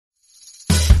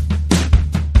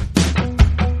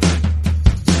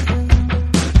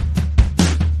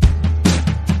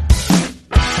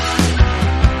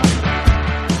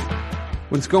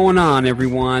going on,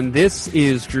 everyone? This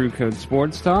is Drew Code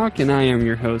Sports Talk, and I am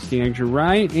your host, Andrew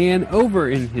Wright. And over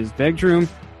in his bedroom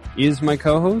is my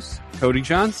co-host, Cody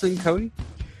Johnson. Cody?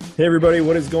 Hey, everybody.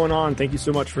 What is going on? Thank you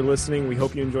so much for listening. We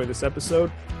hope you enjoy this episode.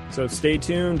 So stay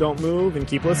tuned, don't move, and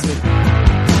keep listening.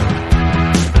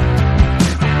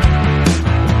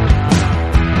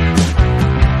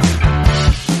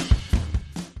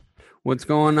 What's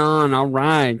going on? All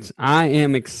right. I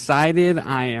am excited.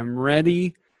 I am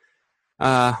ready.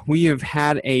 We have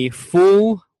had a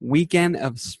full weekend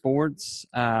of sports.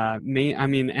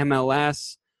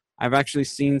 MLS. I've actually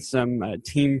seen some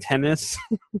team tennis.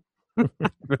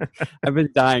 I've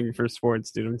been dying for sports,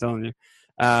 dude. I'm telling you.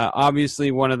 Obviously,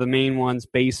 one of the main ones,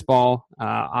 baseball.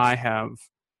 I have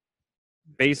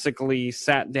basically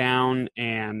sat down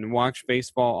and watched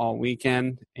baseball all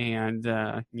weekend. And,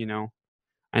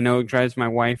 I know it drives my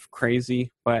wife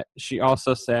crazy, but she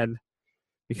also said,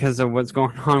 because of what's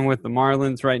going on with the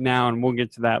Marlins right now, and we'll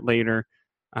get to that later,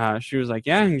 she was like,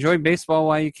 yeah, enjoy baseball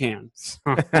while you can. So,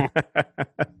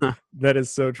 that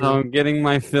is so true. So I'm getting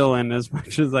my fill in as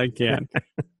much as I can.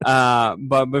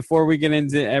 But before we get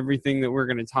into everything that we're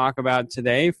going to talk about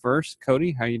today, first,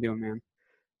 Cody, how you doing, man?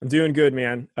 I'm doing good,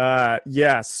 man.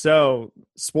 So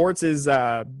sports is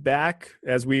back,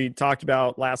 as we talked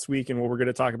about last week, and what we're going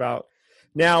to talk about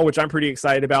now, which I'm pretty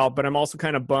excited about, but I'm also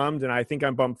kind of bummed, and I think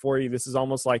I'm bummed for you. This is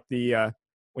almost like the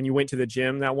when you went to the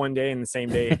gym that one day and the same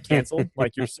day it canceled.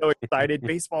 Like, you're so excited,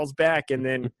 baseball's back, and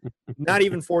then not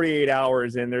even 48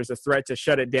 hours, and there's a threat to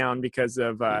shut it down because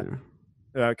of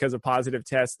positive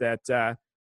tests that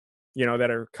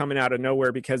that are coming out of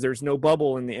nowhere, because there's no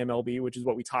bubble in the MLB, which is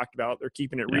what we talked about. They're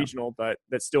keeping it regional, but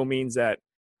that still means that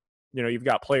you've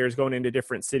got players going into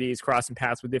different cities, crossing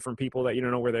paths with different people that you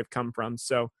don't know where they've come from.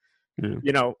 So.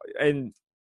 We'll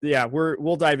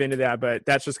dive into that, but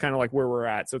that's just kind of like where we're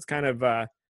at. So it's kind of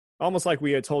almost like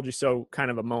we had told you so kind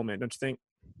of a moment, don't you think?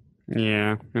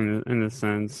 Yeah, in a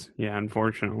sense. Yeah,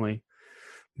 unfortunately.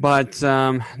 But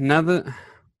nonetheless,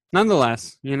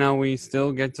 we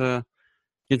still get to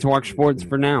watch sports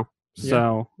for now.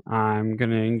 So I'm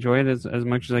going to enjoy it as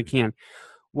much as I can.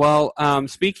 Well,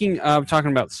 speaking of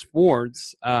talking about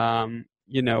sports,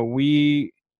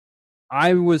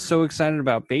 I was so excited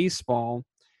about baseball,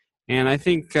 and I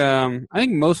think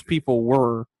most people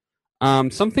were.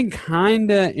 Something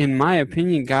kind of, in my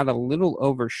opinion, got a little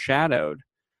overshadowed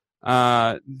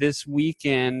this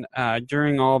weekend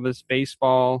during all this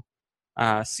baseball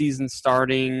season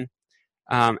starting.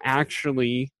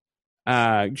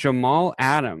 Jamal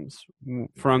Adams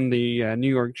from the New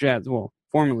York Jets,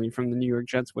 formerly from the New York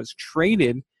Jets, was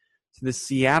traded to the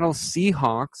Seattle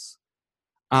Seahawks,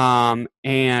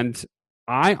 and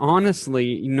I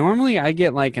honestly, normally I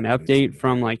get like an update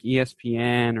from like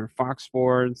ESPN or Fox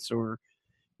Sports or,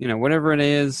 whatever it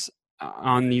is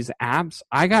on these apps.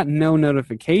 I got no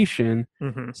notification.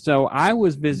 Mm-hmm. So I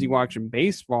was busy watching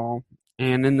baseball,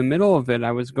 and in the middle of it,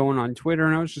 I was going on Twitter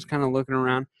and I was just kind of looking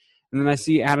around. And then I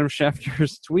see Adam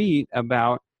Schefter's tweet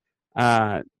about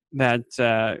that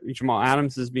Jamal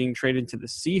Adams is being traded to the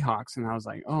Seahawks. And I was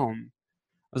like, oh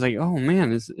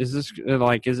man, is this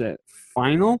like, is it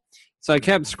final? So I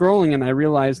kept scrolling, and I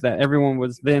realized that everyone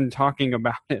was then talking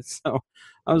about it. So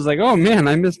I was like, oh, man,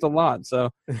 I missed a lot.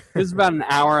 So it was about an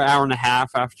hour and a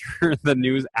half after the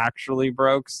news actually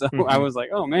broke. So I was like,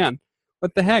 oh, man,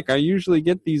 what the heck? I usually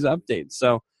get these updates.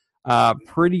 So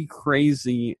pretty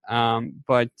crazy.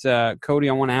 But Cody,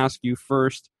 I want to ask you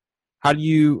first, what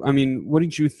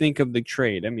did you think of the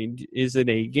trade? I mean, is it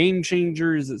a game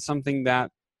changer? Is it something that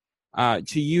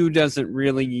to you doesn't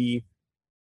really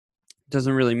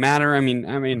matter? I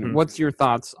mean, what's your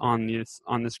thoughts on this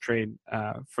trade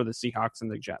for the Seahawks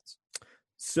and the Jets?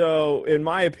 So, in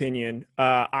my opinion,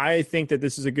 I think that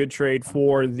this is a good trade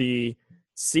for the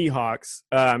Seahawks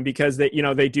because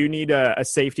they do need a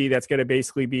safety that's going to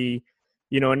basically be,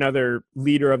 another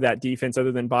leader of that defense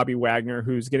other than Bobby Wagner,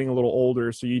 who's getting a little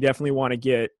older. So you definitely want to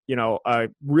get, a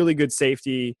really good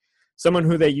safety, someone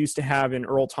who they used to have in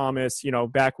Earl Thomas,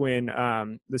 back when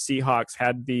the Seahawks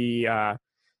had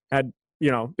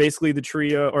basically the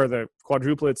trio or the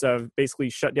quadruplets of basically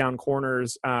shut down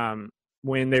corners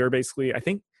when they were basically, I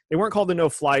think they weren't called the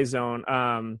no-fly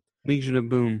zone. Legion of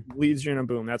Boom.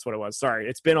 That's what it was. Sorry.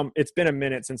 It's been a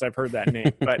minute since I've heard that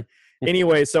name. But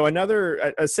anyway, so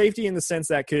a safety in the sense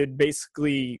that could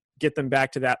basically get them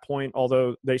back to that point,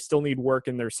 although they still need work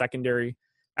in their secondary.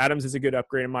 Adams is a good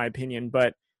upgrade in my opinion,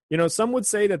 but some would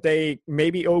say that they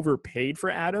maybe overpaid for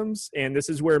Adams, and this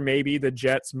is where maybe the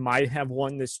Jets might have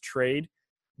won this trade.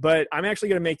 But I'm actually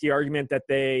going to make the argument that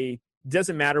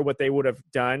doesn't matter what they would have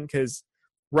done, because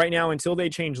right now, until they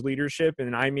change leadership,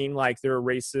 and I mean like they're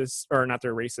racist, or not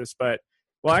they're racist, but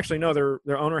well, actually no,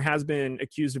 their owner has been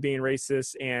accused of being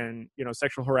racist and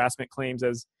sexual harassment claims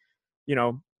as you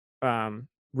know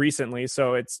recently,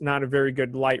 so it's not a very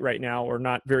good light right now, or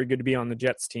not very good to be on the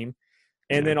Jets team.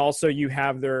 And then also you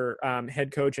have their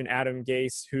head coach in Adam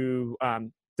Gase, who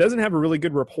doesn't have a really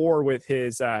good rapport with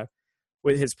his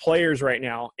players right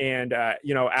now. And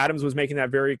Adams was making that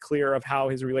very clear of how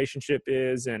his relationship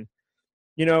is, and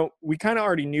we kind of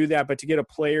already knew that, but to get a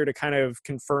player to kind of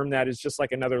confirm that is just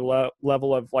like another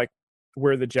level of like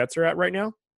where the Jets are at right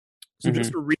now. So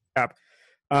just to recap,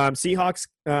 Seahawks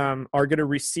are going to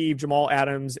receive Jamal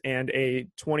Adams and a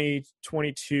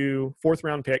 2022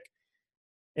 fourth-round pick.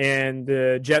 And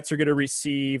the Jets are going to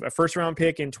receive a first-round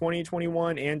pick in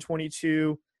 2021 and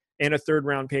 22 and a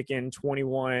third-round pick in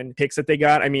 21 picks that they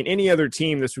got. I mean, any other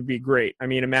team, this would be great. I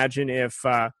mean, imagine if,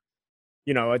 a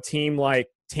team like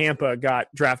Tampa got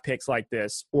draft picks like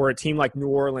this, or a team like New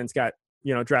Orleans got,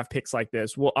 draft picks like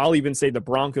this. Well, I'll even say the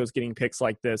Broncos getting picks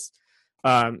like this.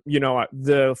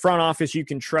 The front office you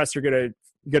can trust are going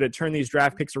to turn these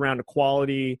draft picks around to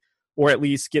quality, or at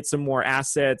least get some more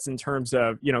assets in terms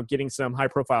of, getting some high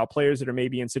profile players that are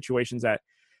maybe in situations that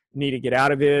need to get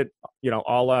out of it, a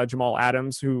la Jamal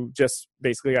Adams, who just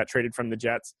basically got traded from the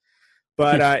Jets.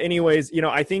 But anyways,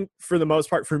 I think for the most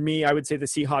part, for me, I would say the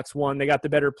Seahawks won. They got the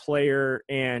better player.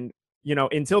 And,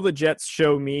 until the Jets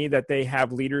show me that they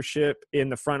have leadership in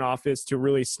the front office to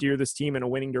really steer this team in a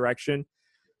winning direction,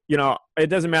 it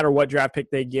doesn't matter what draft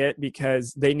pick they get,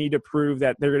 because they need to prove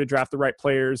that they're going to draft the right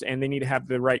players, and they need to have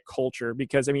the right culture.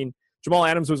 Because, I mean, Jamal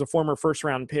Adams was a former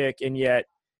first-round pick, and yet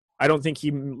I don't think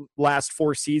he lasts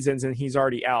 4 seasons and he's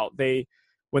already out.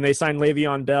 When they signed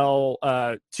Le'Veon Bell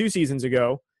 2 seasons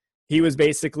ago, he was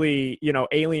basically,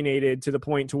 alienated to the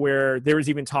point to where there was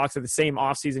even talks of the same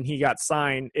offseason he got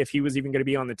signed if he was even going to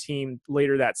be on the team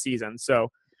later that season.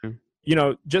 So,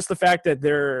 just the fact that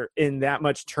they're in that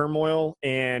much turmoil,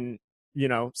 and,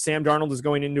 Sam Darnold is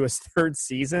going into his 3rd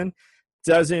season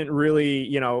doesn't really,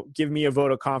 give me a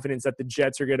vote of confidence that the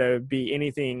Jets are going to be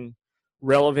anything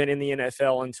relevant in the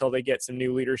NFL until they get some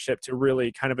new leadership to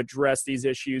really kind of address these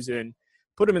issues and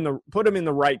put them in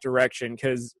the right direction.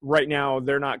 Because right now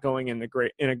they're not going in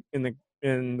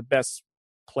the best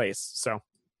place. So,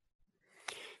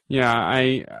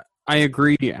 yeah, I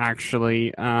agree,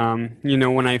 actually.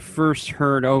 When I first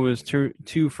heard, it was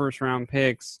two first-round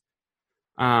picks,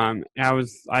 I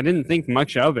didn't think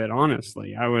much of it,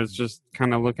 honestly. I was just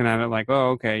kind of looking at it like,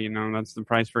 oh, okay, that's the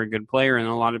price for a good player. And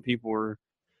a lot of people were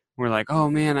like, oh,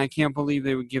 man, I can't believe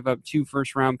they would give up 2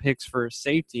 first-round picks for a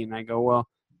safety. And I go, well,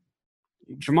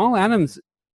 Jamal Adams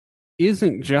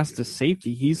isn't just a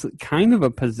safety. He's kind of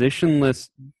a positionless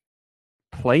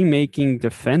playmaking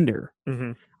defender.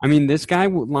 Mm-hmm. I mean, this guy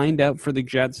lined up for the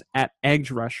Jets at edge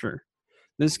rusher.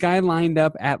 This guy lined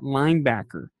up at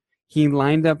linebacker. He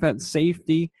lined up at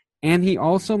safety, and he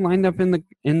also lined up in the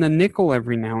nickel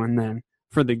every now and then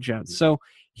for the Jets. So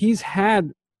he's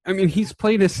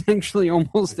played essentially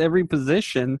almost every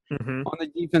position on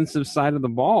the defensive side of the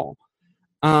ball.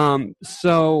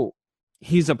 So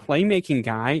he's a playmaking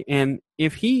guy, and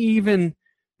if he even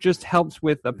just helps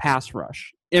with a pass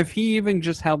rush, if he even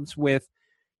just helps with,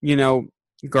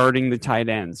 guarding the tight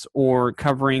ends or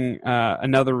covering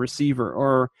another receiver,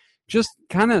 or just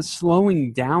kind of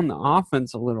slowing down the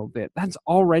offense a little bit, that's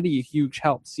already a huge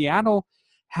help. Seattle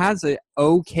has an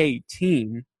okay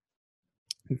team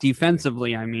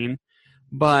defensively,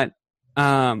 but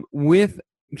with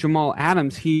Jamal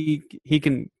Adams, he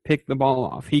can pick the ball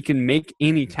off. He can make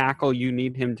any tackle you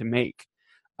need him to make.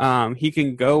 He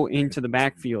can go into the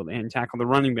backfield and tackle the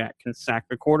running back, can sack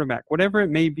the quarterback, whatever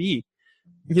it may be.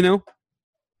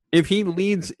 If he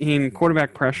leads in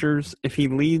quarterback pressures, if he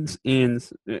leads in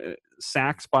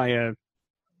sacks by a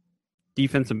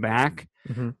defensive back,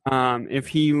 if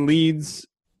he leads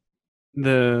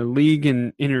the league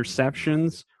in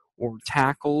interceptions or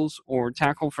tackles or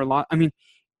tackle for loss,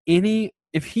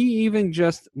 if he even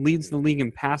just leads the league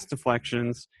in pass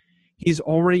deflections, he's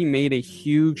already made a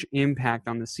huge impact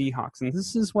on the Seahawks, and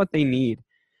this is what they need.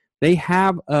 They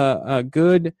have a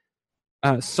good,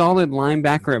 solid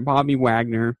linebacker at Bobby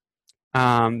Wagner.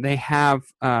 They have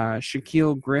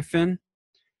Shaquille Griffin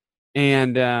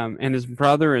and his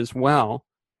brother as well,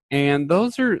 and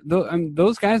those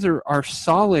guys are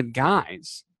solid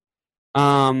guys.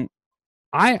 I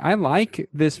like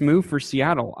this move for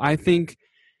Seattle. I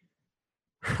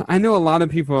know a lot of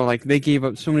people are like, they gave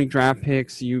up so many draft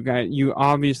picks. You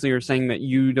obviously are saying that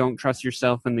you don't trust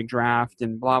yourself in the draft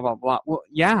and blah, blah, blah. Well,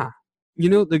 yeah.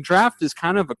 The draft is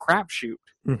kind of a crapshoot.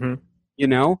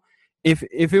 if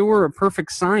it were a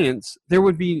perfect science, there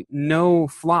would be no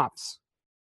flops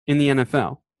in the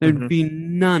NFL. There'd be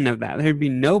none of that. There'd be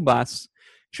no busts.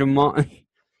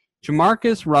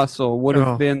 Jamarcus Russell would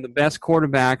have been the best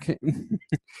quarterback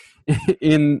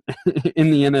in the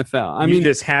NFL. I mean, you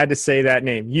just had to say that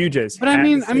name. But I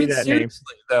mean,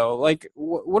 seriously though, like,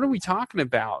 what are we talking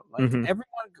about? Like, everyone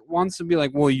wants to be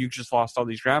like, well, you just lost all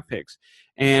these draft picks,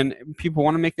 and people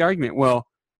want to make the argument, well,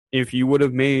 if you would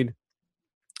have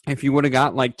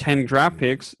got like 10 draft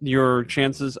picks, your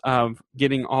chances of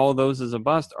getting all of those as a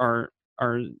bust are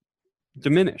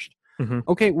diminished.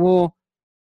 Okay, well,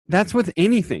 that's with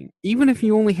anything. Even if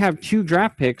you only have 2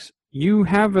 draft picks, you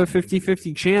have a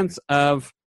 50-50 chance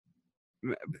of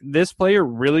this player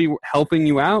really helping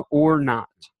you out or not.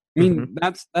 I mean,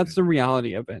 that's the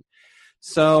reality of it.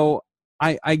 So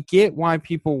I get why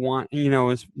people want,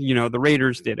 the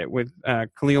Raiders did it with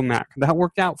Khalil Mack. That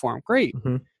worked out for him. Great.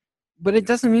 But it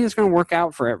doesn't mean it's going to work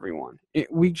out for everyone.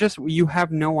 You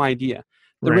have no idea.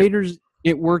 The Raiders,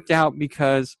 it worked out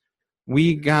because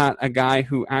we got a guy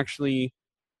who actually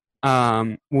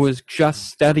was just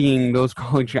studying those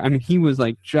college. I mean, he was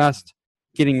like just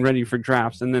getting ready for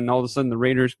drafts, and then all of a sudden the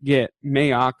Raiders get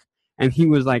Mayock, and he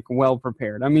was like well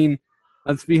prepared. I mean,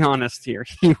 let's be honest here.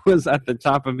 He was at the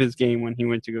top of his game when he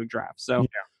went to go draft. So,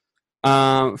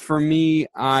 for me,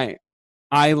 I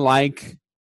like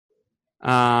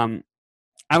the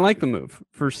move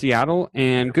for Seattle,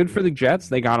 and good for the Jets.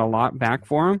 They got a lot back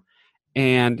for him.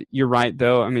 And you're right,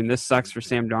 though. I mean, this sucks for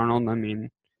Sam Darnold. I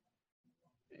mean,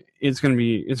 it's gonna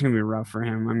be rough for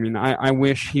him. I mean, I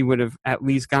wish he would have at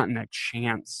least gotten a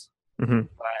chance, but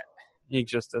it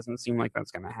just doesn't seem like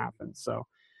that's gonna happen. So,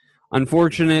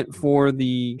 unfortunate for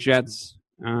the Jets,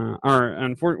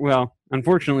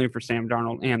 unfortunately for Sam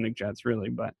Darnold and the Jets, really.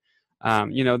 But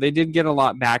they did get a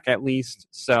lot back at least,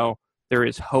 so there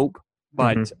is hope.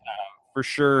 But for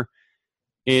sure,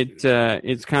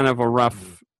 it's kind of a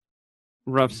rough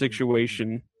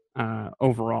situation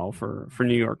overall for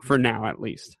New York for now, at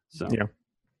least. So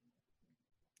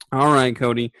all right,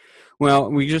 Cody.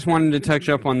 Well, we just wanted to touch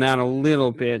up on that a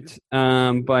little bit,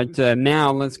 but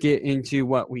now let's get into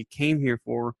what we came here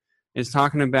for, is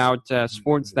talking about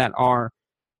sports that are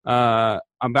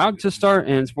about to start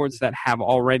and sports that have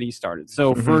already started.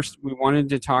 So first, I wanted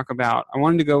to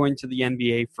go into the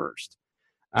NBA first.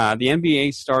 The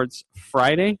NBA starts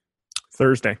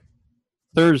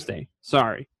Thursday.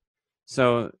 Sorry.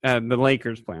 So the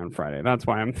Lakers play on Friday. That's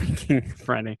why I'm thinking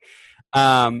Friday.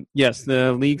 Yes,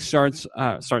 the league starts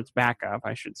back up,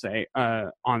 I should say,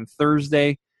 on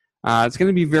Thursday. It's going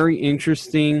to be very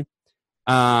interesting.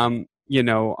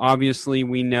 Obviously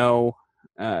we know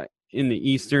in the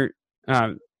Eastern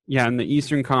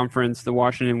Conference, the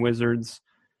Washington Wizards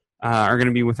are going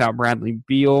to be without Bradley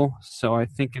Beal. So I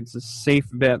think it's a safe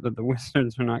bet that the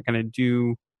Wizards are not going to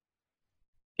do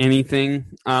anything.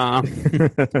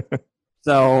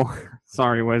 So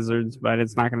sorry, Wizards, but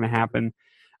it's not going to happen.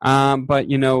 But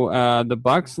the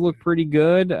Bucks look pretty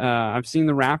good. I've seen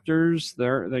the Raptors.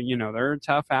 They're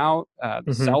tough out.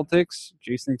 The Celtics,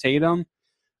 Jason Tatum,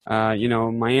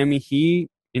 Miami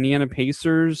Heat, Indiana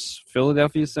Pacers,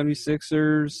 Philadelphia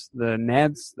 76ers, the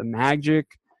Nets, the Magic.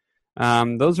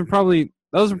 Those are probably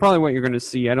what you're going to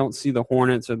see. I don't see the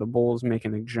Hornets or the Bulls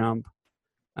making a jump.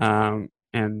 And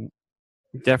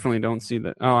definitely don't see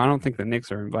I don't think the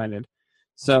Knicks are invited.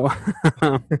 So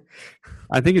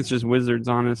I think it's just Wizards,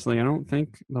 honestly. I don't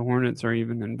think the Hornets are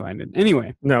even invited.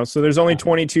 Anyway. No, so there's only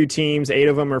 22 teams. 8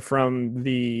 of them are from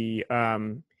the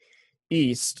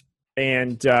East.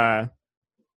 And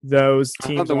those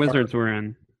teams. I thought the Wizards were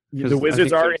in. The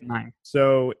Wizards are in. 9.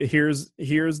 So here's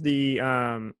the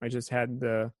I just had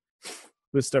the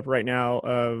list up right now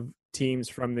of teams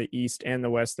from the East and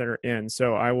the West that are in.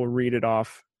 So I will read it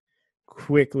off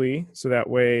quickly so that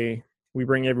way we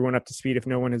bring everyone up to speed if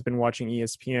no one has been watching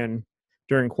ESPN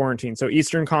during quarantine. So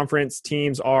Eastern Conference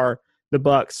teams are the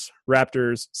Bucks,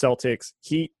 Raptors, Celtics,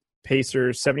 Heat,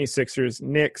 Pacers, 76ers,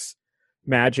 Knicks,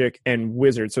 Magic, and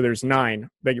Wizards. So there's 9.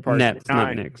 Beg your pardon. Nets, 9.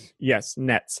 not Knicks. Yes,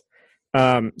 Nets.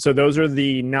 So those are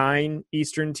the 9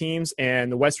 Eastern teams,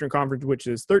 and the Western Conference, which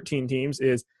is 13 teams,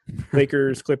 is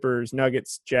Lakers, Clippers,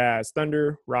 Nuggets, Jazz,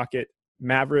 Thunder, Rocket,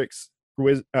 Mavericks,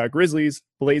 Grizzlies,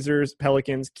 Blazers,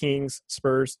 Pelicans, Kings,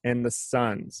 Spurs, and the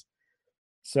Suns.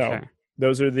 So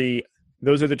those are the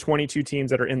 22 teams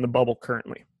that are in the bubble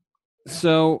currently.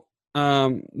 So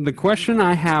the question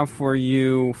I have for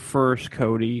you first,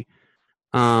 Cody,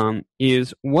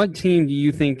 is what team do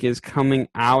you think is coming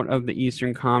out of the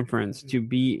Eastern Conference to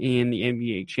be in the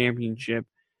NBA championship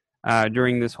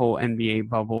during this whole NBA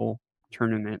bubble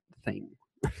tournament thing?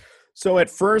 So at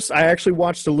first, I actually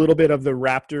watched a little bit of the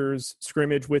Raptors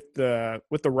scrimmage with the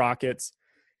Rockets,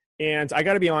 and I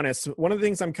got to be honest. One of the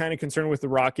things I'm kind of concerned with the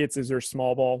Rockets is their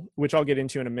small ball, which I'll get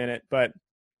into in a minute. But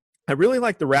I really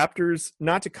like the Raptors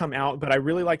not to come out, but I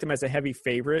really like them as a heavy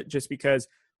favorite, just because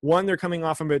one, they're coming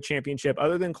off of a championship.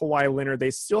 Other than Kawhi Leonard,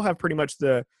 they still have pretty much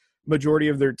the majority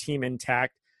of their team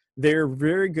intact. They're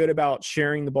very good about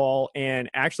sharing the ball, and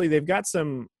actually, they've got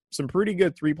some pretty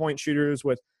good 3-point shooters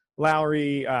with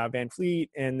Lowry, Van Fleet,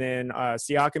 and then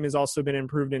Siakam has also been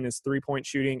improved in his 3-point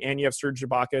shooting, and you have Serge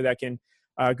Ibaka that can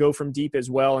go from deep as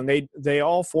well, and they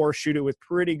all four shoot it with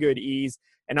pretty good ease.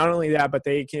 And not only that, but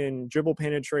they can dribble,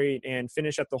 penetrate, and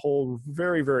finish at the hole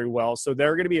very, very well. So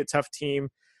they're going to be a tough team.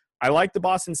 I like the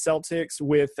Boston Celtics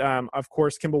with, of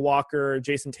course, Kemba Walker,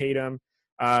 Jason Tatum.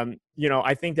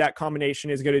 I think that combination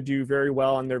is going to do very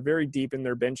well, and they're very deep in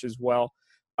their bench as well.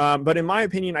 But in my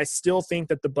opinion, I still think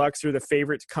that the Bucks are the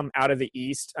favorite to come out of the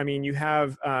East. I mean, you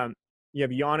have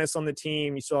Giannis on the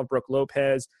team. You still have Brooke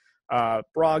Lopez,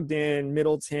 Brogdon,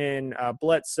 Middleton,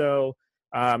 Bledsoe.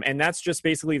 And that's just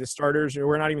basically the starters.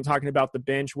 We're not even talking about the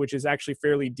bench, which is actually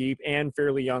fairly deep and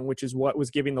fairly young, which is what was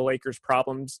giving the Lakers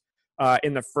problems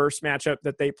in the first matchup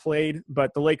that they played.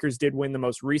 But the Lakers did win the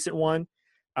most recent one.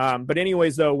 But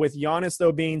anyways, though, with Giannis,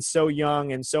 though, being so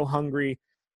young and so hungry,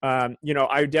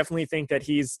 I definitely think that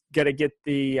he's going to get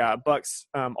the Bucks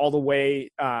all the way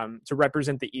to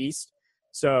represent the East.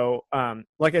 So,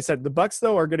 like I said, the Bucks,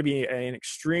 though, are going to be an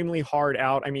extremely hard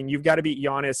out. I mean, you've got to beat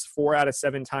Giannis 4 out of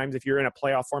 7 times if you're in a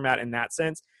playoff format in that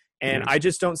sense. And I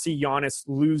just don't see Giannis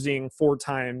losing 4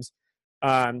 times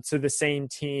to the same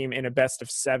team in a best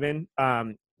of 7.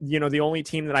 The only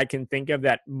team that I can think of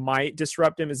that might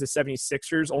disrupt him is the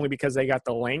 76ers, only because they got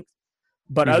the length.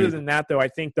 But other than that, though, I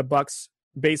think the Bucks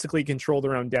basically control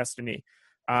their own destiny.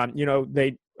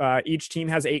 Each team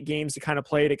has 8 games to kind of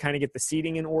play to kind of get the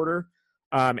seeding in order.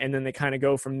 And then they kind of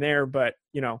go from there. But,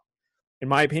 in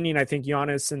my opinion, I think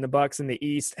Giannis and the Bucks in the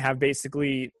East have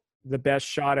basically the best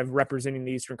shot of representing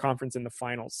the Eastern Conference in the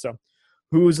finals. So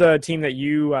who's a team that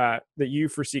you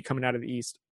foresee coming out of the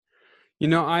East?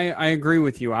 I agree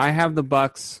with you. I have the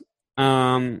Bucks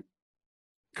coming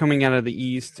out of the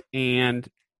East. And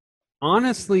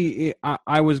honestly,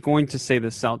 I was going to say the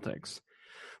Celtics.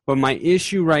 But my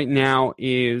issue right now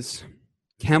is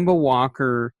Kemba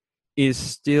Walker is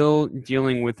still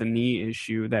dealing with a knee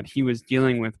issue that he was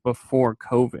dealing with before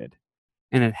COVID,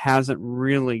 and it hasn't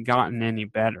really gotten any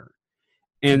better.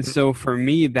 And so for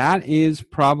me, that is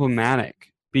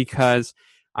problematic because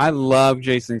I love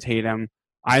Jason Tatum.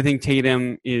 I think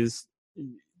Tatum is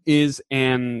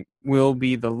and will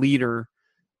be the leader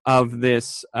of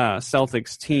this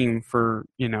Celtics team for,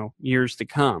 years to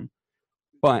come.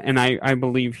 And I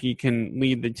believe he can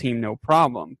lead the team no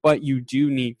problem. But you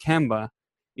do need Kemba,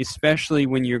 especially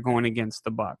when you're going against the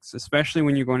Bucks, especially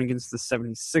when you're going against the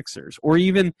 76ers, or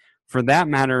even, for that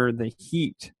matter, the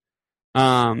Heat.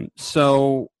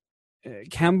 So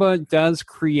Kemba does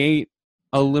create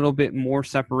a little bit more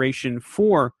separation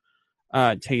for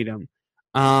Tatum.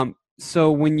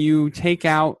 So when you take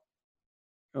out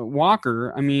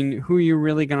Walker, I mean, who are you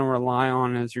really going to rely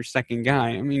on as your second guy?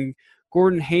 I mean,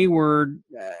 Gordon Hayward,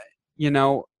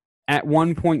 at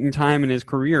one point in time in his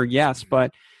career, yes,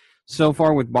 but so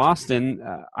far with Boston,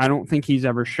 I don't think he's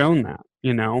ever shown that,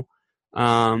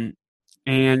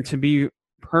 and to be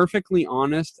perfectly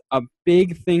honest, a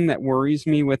big thing that worries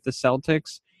me with the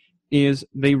Celtics is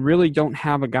they really don't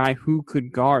have a guy who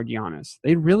could guard Giannis.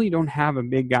 They really don't have a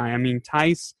big guy. I mean,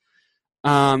 Tice,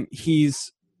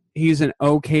 he's an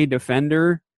okay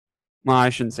defender. Well, I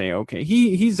shouldn't say okay.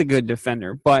 He's a good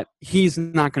defender, but he's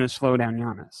not going to slow down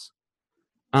Giannis.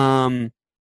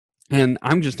 And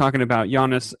I'm just talking about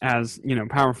Giannis as,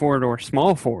 power forward or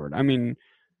small forward. I mean,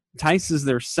 Tice is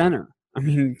their center. I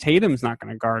mean, Tatum's not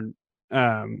going to guard.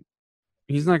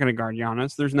 He's not going to guard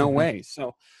Giannis. There's no way.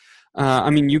 So,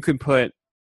 you could put,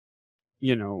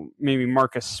 maybe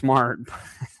Marcus Smart.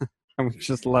 I would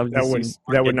just love to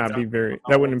that wouldn't be a very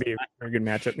good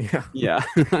matchup. Yeah.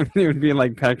 It would be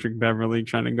like Patrick Beverly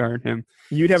trying to guard him.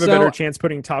 You'd have a better chance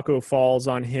putting Taco Falls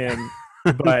on him.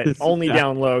 But only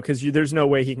down low because there's no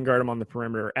way he can guard him on the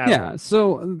perimeter. All.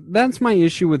 So that's my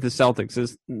issue with the Celtics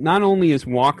is not only is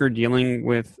Walker dealing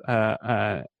with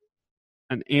an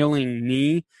ailing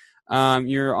knee,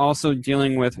 you're also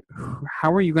dealing with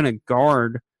how are you going to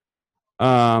guard,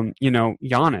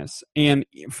 Giannis? And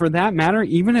for that matter,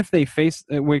 even if they face,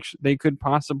 which they could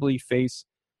possibly face,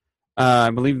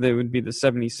 I believe they would be the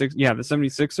 76. Yeah, the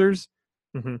 76ers.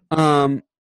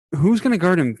 Who's going to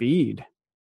guard Embiid?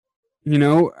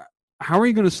 How are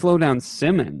you going to slow down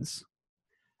Simmons?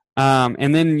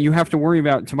 And then you have to worry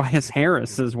about Tobias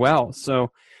Harris as well.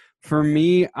 So for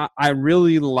me, I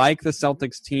really like the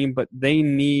Celtics team, but they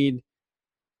need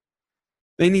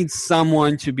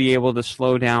someone to be able to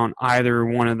slow down either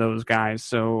one of those guys.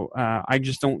 So I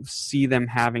just don't see them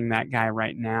having that guy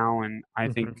right now. And I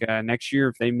think next year,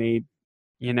 if they made,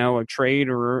 a trade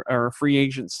or a free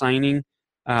agent signing,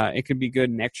 it could be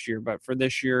good next year. But for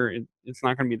this year, it's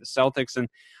not going to be the Celtics. And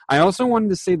I also wanted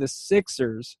to say the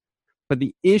Sixers, but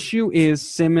the issue is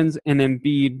Simmons and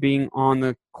Embiid being on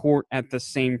the court at the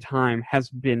same time has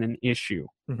been an issue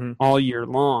all year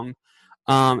long.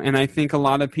 And I think a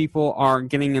lot of people are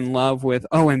getting in love with,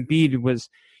 Embiid was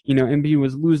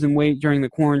losing weight during the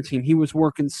quarantine. He was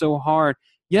working so hard.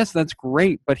 Yes, that's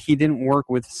great, but he didn't work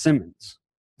with Simmons.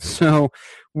 So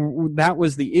that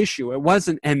was the issue. It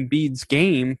wasn't Embiid's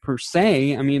game per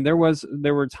se. I mean, there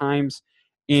were times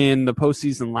in the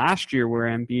postseason last year where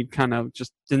Embiid kind of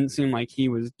just didn't seem like he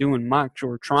was doing much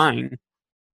or trying,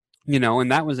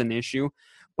 and that was an issue.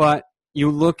 But you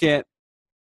look at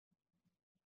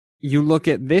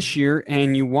this year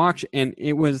and you watch, and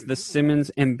it was the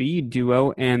Simmons-Embiid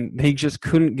duo, and they just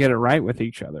couldn't get it right with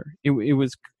each other. It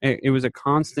was a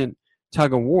constant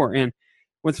tug of war. And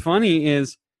what's funny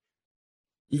is,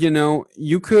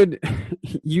 you could,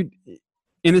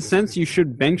 in a sense, you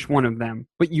should bench one of them,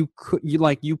 but you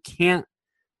can't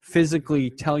physically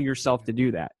tell yourself to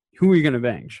do that. Who are you going to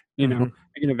bench? Are you going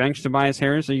to bench Tobias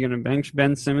Harris? Are you going to bench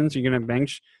Ben Simmons? Are you going to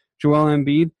bench Joel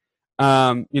Embiid?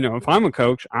 If I'm a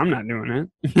coach, I'm not doing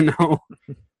it,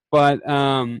 but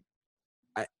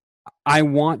I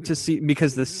want to see,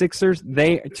 because the Sixers,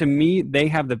 they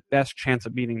have the best chance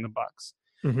of beating the Bucks.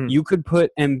 You could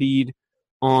put Embiid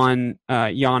on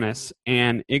Giannis,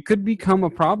 and it could become a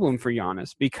problem for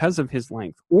Giannis because of his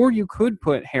length. Or you could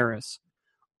put Harris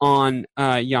on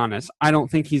Giannis. I don't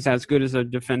think he's as good as a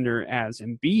defender as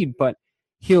Embiid, but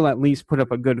he'll at least put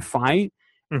up a good fight.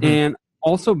 And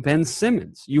also Ben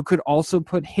Simmons. You could also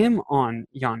put him on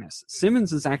Giannis.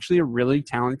 Simmons is actually a really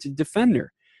talented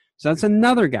defender. So that's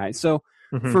another guy. So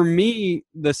for me,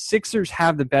 the Sixers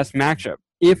have the best matchup.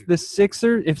 If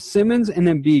Simmons and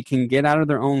Embiid can get out of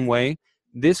their own way,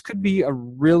 this could be a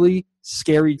really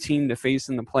scary team to face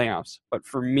in the playoffs. But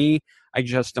for me, I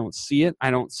just don't see it.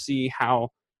 I don't see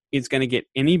how it's going to get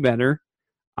any better.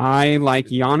 I like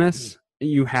Giannis.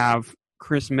 You have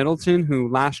Chris Middleton, who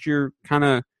last year kind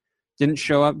of didn't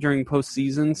show up during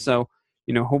postseason. So,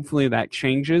 hopefully that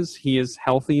changes. He is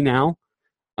healthy now.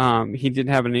 He did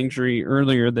have an injury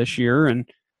earlier this year. And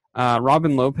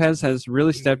Robin Lopez has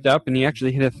really stepped up, and he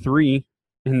actually hit a 3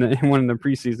 in one of the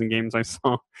preseason games I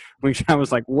saw, which I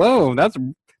was like, whoa,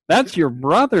 that's your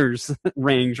brother's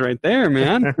range right there,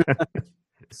 man.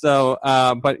 So,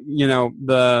 but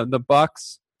the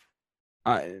Bucks,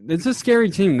 it's a scary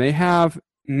team. They have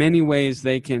many ways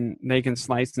they can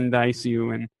slice and dice you,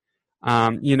 and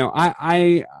I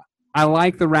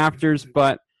like the Raptors,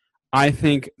 but I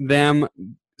think them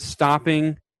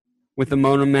stopping with the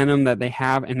momentum that they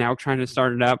have and now trying to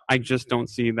start it up, I just don't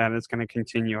see that it's going to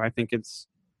continue. I think it's,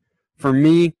 for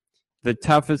me, the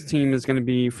toughest team is going to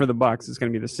be, for the Bucks, is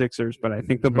going to be the Sixers, but I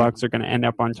think the Bucks are going to end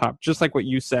up on top. Just like what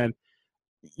you said,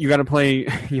 you got to play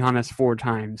Giannis 4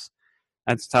 times.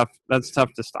 That's tough. That's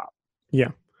tough to stop. Yeah.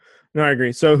 No, I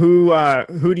agree. So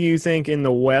who do you think in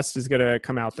the West is going to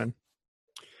come out then?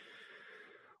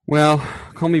 Well,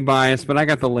 call me biased, but I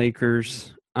got the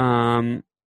Lakers.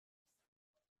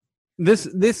 This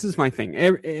is my thing.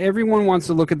 Everyone wants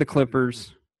to look at the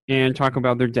Clippers and talk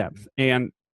about their depth,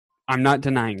 and I'm not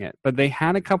denying it. But they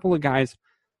had a couple of guys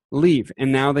leave,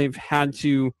 and now they've had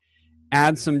to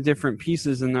add some different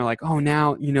pieces, and they're like, oh,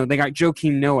 now, they got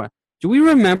Joakim Noah. Do we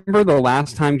remember the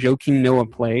last time Joakim Noah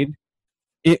played?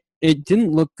 It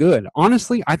didn't look good.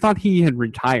 Honestly, I thought he had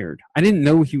retired. I didn't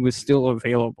know he was still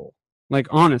available. Like,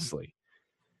 honestly.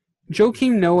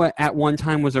 Joakim Noah at one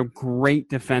time was a great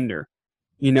defender.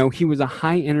 He was a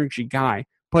high-energy guy,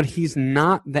 but he's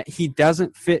not that. He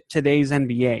doesn't fit today's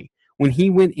NBA. When he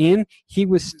went in, he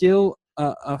was still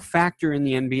a factor in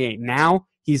the NBA. Now,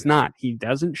 he's not. He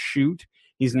doesn't shoot.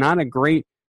 He's not a great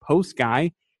post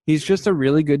guy. He's just a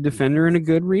really good defender and a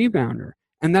good rebounder.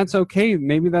 And that's okay.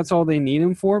 Maybe that's all they need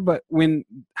him for. But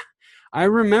I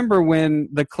remember when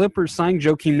the Clippers signed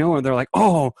Joakim Noah, they're like,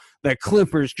 oh, the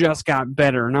Clippers just got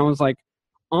better. And I was like,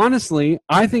 honestly,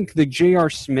 I think the J.R.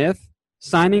 Smith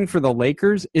signing for the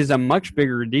Lakers is a much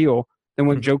bigger deal than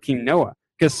with Joakim Noah,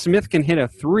 because Smith can hit a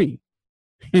 3,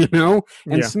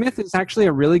 and Smith is actually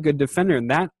a really good defender,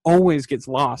 and that always gets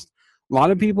lost. A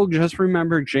lot of people just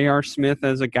remember J.R. Smith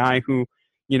as a guy who,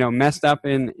 messed up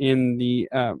in the,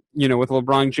 with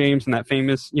LeBron James and that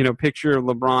famous, picture of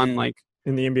LeBron, like,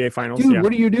 in the NBA Finals. Dude, Yeah,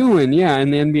 what are you doing? Yeah,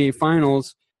 in the NBA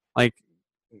Finals, like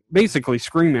basically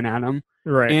screaming at him.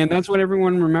 right. And that's what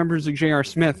everyone remembers of J.R.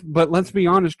 Smith. But let's be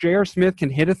honest, J.R. Smith can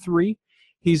hit a three.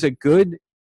 He's a good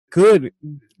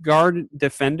guard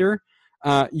defender.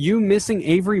 You missing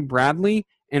Avery Bradley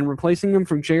and replacing him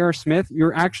from J.R. Smith,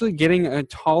 you're actually getting a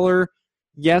taller,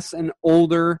 yes, an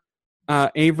older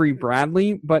Avery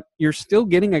Bradley, but you're still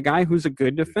getting a guy who's a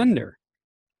good defender.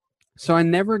 So I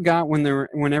never got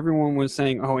when everyone was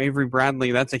saying, "Oh, Avery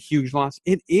Bradley, that's a huge loss."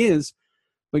 It is,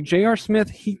 but J.R. Smith,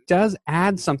 he does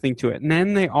add something to it. And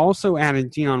then they also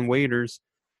added Dion Waiters.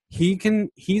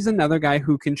 He's another guy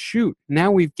who can shoot.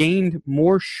 Now we've gained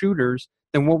more shooters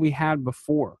than what we had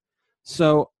before.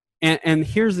 So, and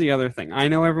here's the other thing. I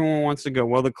know everyone wants to go,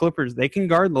 well, the Clippers, they can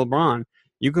guard LeBron.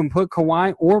 You can put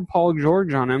Kawhi or Paul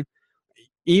George on him,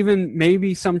 even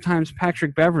maybe sometimes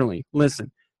Patrick Beverley.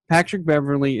 Listen, Patrick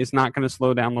Beverley is not going to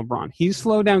slow down LeBron. He's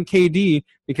slowed down KD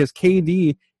because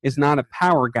KD is not a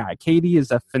power guy. KD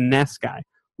is a finesse guy.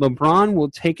 LeBron will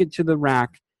take it to the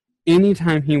rack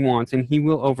anytime he wants, and he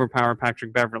will overpower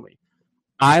Patrick Beverley.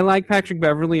 I like Patrick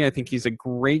Beverley. I think he's a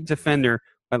great defender.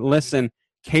 But listen,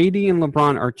 KD and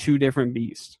LeBron are two different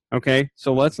beasts, okay?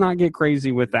 So let's not get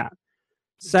crazy with that.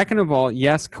 Second of all,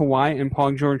 yes, Kawhi and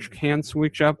Paul George can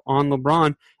switch up on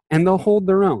LeBron, and they'll hold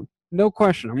their own. No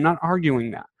question. I'm not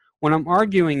arguing that. What I'm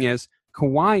arguing is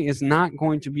Kawhi is not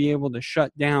going to be able to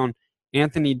shut down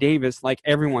Anthony Davis like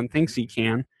everyone thinks he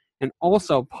can, and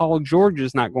also Paul George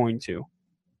is not going to.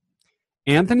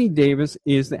 Anthony Davis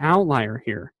is the outlier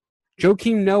here.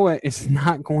 Joakim Noah is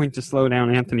not going to slow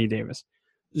down Anthony Davis.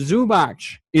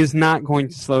 Zubac is not going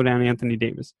to slow down Anthony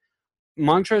Davis.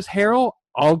 Montrezl Harrell,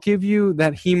 I'll give you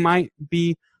that he might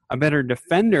be a better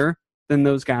defender than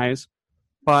those guys,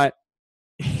 but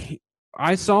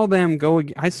I saw him go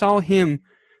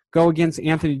against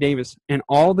Anthony Davis in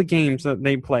all the games that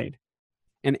they played.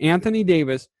 And Anthony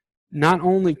Davis not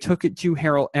only took it to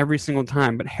Harrell every single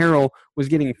time, but Harrell was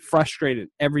getting frustrated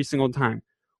every single time.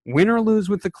 Win or lose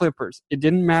with the Clippers, it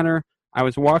didn't matter. I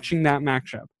was watching that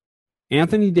matchup.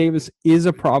 Anthony Davis is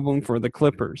a problem for the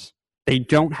Clippers. They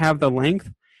don't have the length,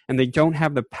 and they don't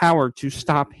have the power to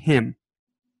stop him.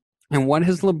 And what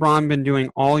has LeBron been doing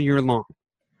all year long?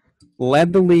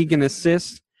 Led the league in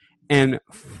assists and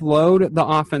flowed the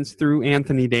offense through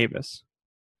Anthony Davis.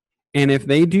 And if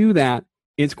they do that,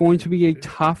 it's going to be a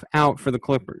tough out for the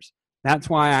Clippers. That's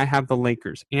why I have the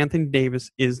Lakers. Anthony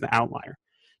Davis is the outlier.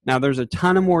 Now, there's a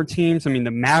ton of more teams. I mean,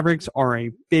 the Mavericks are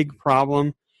a big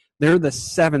problem. They're the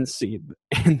 7th seed,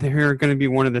 and they're going to be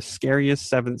one of the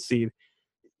scariest 7th seed.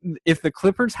 If the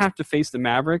Clippers have to face the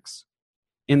Mavericks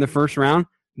in the first round,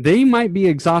 they might be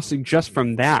exhausted just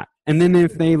from that. And then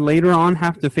if they later on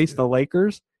have to face the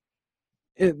Lakers,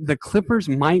 the Clippers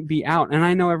might be out. And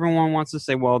I know everyone wants to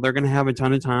say, well, they're going to have a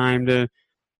ton of time to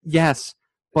 – yes,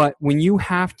 but when you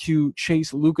have to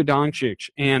chase Luka Doncic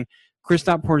and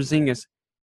Kristaps Porzingis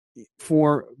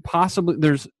for possibly –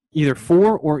 there's either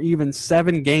 4 or even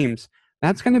 7 games,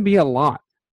 that's going to be a lot.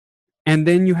 And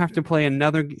then you have to play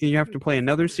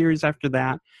another series after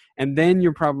that, and then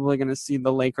you're probably going to see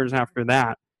the Lakers after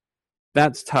that.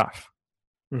 That's tough.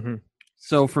 Mm-hmm.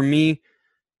 So for me,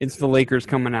 it's the Lakers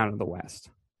coming out of the West.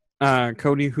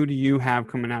 Cody, who do you have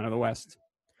coming out of the West?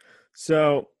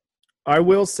 So I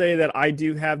will say that I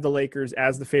do have the Lakers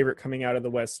as the favorite coming out of the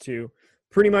West too.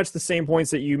 Pretty much the same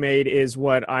points that you made is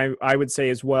what I would say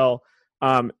as well.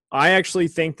 I actually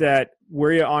think that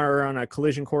we are on a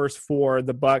collision course for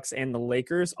the Bucks and the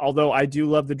Lakers, although I do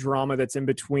love the drama that's in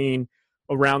between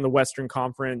around the Western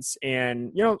Conference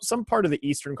and, you know, some part of the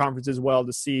Eastern Conference as well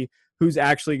to see who's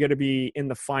actually going to be in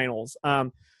the finals.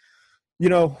 You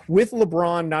know, with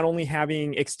LeBron not only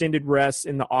having extended rest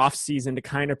in the offseason to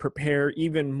kind of prepare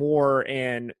even more,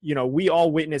 and, you know, we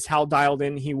all witnessed how dialed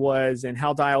in he was and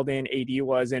how dialed in AD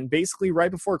was. And basically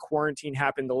right before quarantine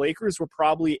happened, the Lakers were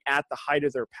probably at the height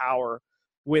of their power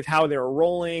with how they're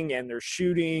rolling and their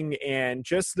shooting and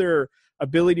just their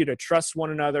ability to trust one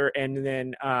another. And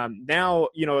then now,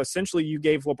 you know, essentially you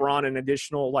gave LeBron an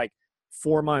additional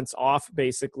 4 months off,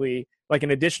 basically like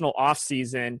an additional off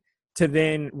season to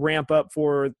then ramp up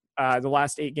for the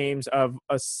last 8 games of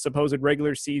a supposed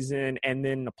regular season and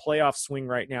then the playoff swing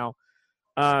right now.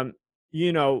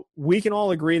 You know, we can all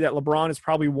agree that LeBron is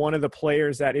probably one of the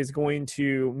players that is going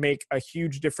to make a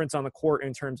huge difference on the court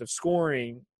in terms of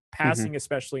scoring, passing,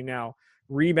 especially now,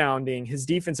 rebounding, his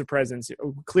defensive presence.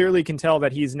 Clearly can tell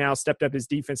that he's now stepped up his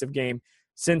defensive game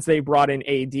since they brought in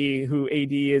AD, who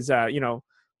AD is, you know,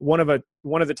 one of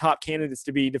the top candidates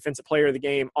to be defensive player of the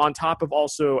game, on top of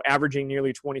also averaging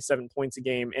nearly 27 points a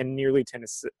game and nearly 10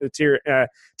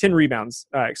 rebounds.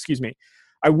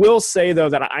 I will say, though,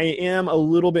 that I am a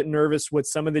little bit nervous with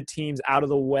some of the teams out of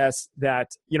the West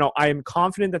that, I am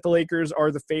confident that the Lakers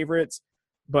are the favorites.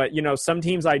 But, some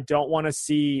teams I don't want to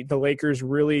see the Lakers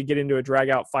really get into a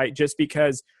drag-out fight just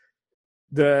because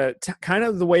kind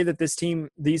of the way that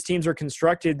these teams are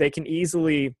constructed, they can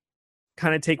easily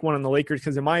kind of take one on the Lakers.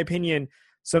 Because in my opinion,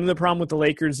 some of the problem with the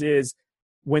Lakers is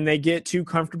when they get too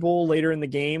comfortable later in the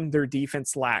game, their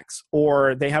defense lacks,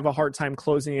 or they have a hard time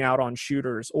closing out on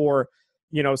shooters, or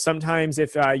sometimes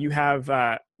if you have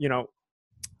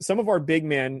some of our big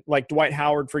men like Dwight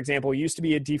Howard, for example, used to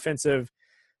be a defensive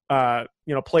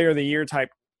player of the year type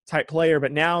player,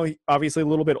 but now obviously a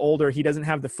little bit older, he doesn't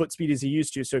have the foot speed as he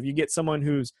used to. So if you get someone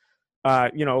who's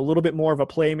a little bit more of a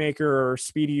playmaker or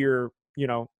speedier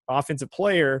offensive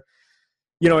player,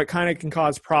 it kind of can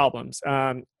cause problems.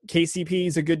 KCP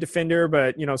is a good defender,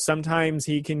 but sometimes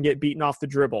he can get beaten off the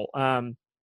dribble. AD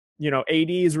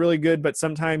is really good, but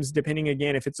sometimes depending,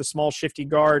 again, if it's a small shifty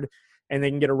guard and they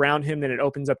can get around him, then it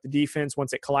opens up the defense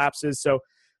once it collapses. So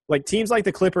like teams like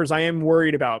the Clippers, I am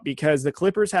worried about because the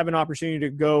Clippers have an opportunity to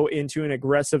go into an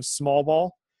aggressive small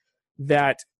ball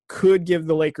that could give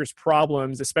the Lakers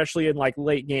problems, especially in like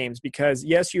late games, because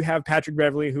yes, you have Patrick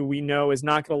Beverley, who we know is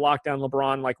not going to lock down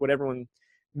LeBron like what everyone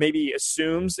maybe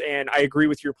assumes. And I agree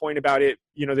with your point about it,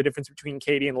 the difference between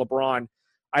KD and LeBron.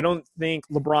 I don't think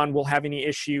LeBron will have any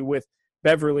issue with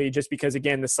Beverley just because,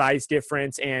 again, the size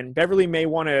difference, and Beverley may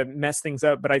want to mess things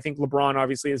up, but I think LeBron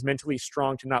obviously is mentally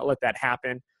strong to not let that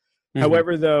happen. Mm-hmm.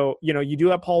 However, though, you do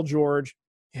have Paul George,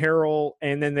 Harrell,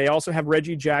 and then they also have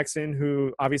Reggie Jackson,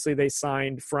 who obviously they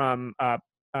signed from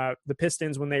the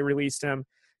Pistons when they released him.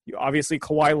 Obviously,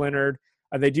 Kawhi Leonard.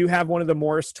 They do have one of the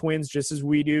Morris twins, just as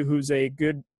we do, who's a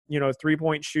good,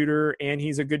 three-point shooter, and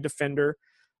he's a good defender.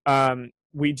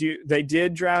 They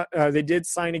did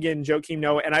sign again Joakim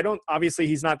Noah, and obviously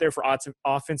he's not there for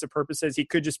offensive purposes. He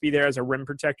could just be there as a rim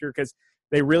protector because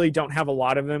they really don't have a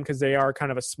lot of them because they are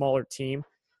kind of a smaller team.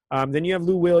 Then you have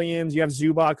Lou Williams, you have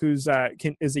Zubac, who's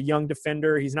is a young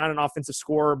defender. He's not an offensive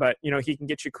scorer, but he can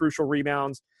get you crucial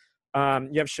rebounds.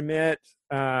 You have Schmidt,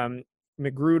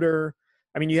 Magruder.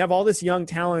 I mean, you have all this young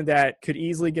talent that could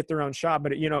easily get their own shot.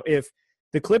 But, if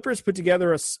the Clippers put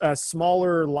together a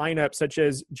smaller lineup, such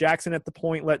as Jackson at the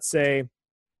point, let's say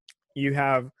you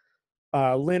have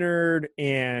Leonard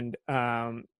and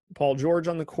Paul George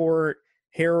on the court,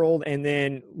 Harold, and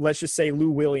then let's just say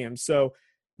Lou Williams. So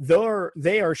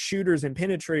they are shooters and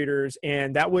penetrators,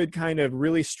 and that would kind of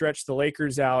really stretch the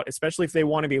Lakers out, especially if they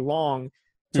want to be long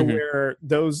to where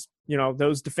those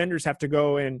defenders have to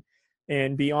go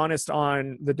and be honest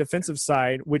on the defensive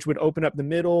side, which would open up the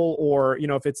middle, or,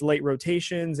 if it's late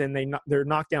rotations and they're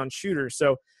knockdown shooters.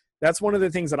 So that's one of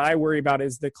the things that I worry about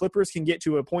is the Clippers can get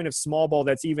to a point of small ball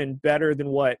that's even better than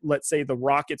what, let's say, the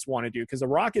Rockets want to do. Because the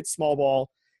Rockets small ball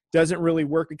doesn't really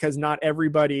work because not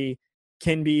everybody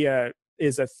can be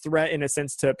is a threat in a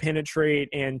sense to penetrate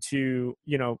and to,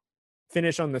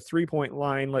 finish on the 3-point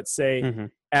line, let's say,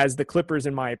 as the Clippers,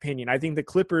 in my opinion. I think the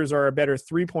Clippers are a better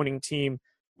 3-pointing team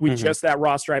with just that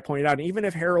roster I pointed out. And even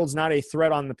if Harold's not a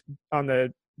threat on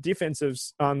the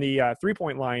defensives on the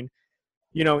 3-point line,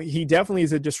 he definitely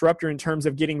is a disruptor in terms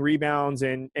of getting rebounds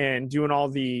and doing all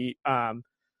the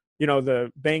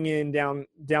the banging down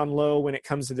low when it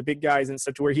comes to the big guys and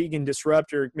such, where he can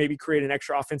disrupt or maybe create an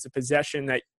extra offensive possession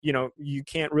that you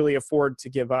can't really afford to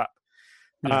give up.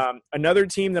 Another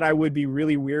team that I would be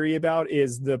really weary about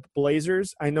is the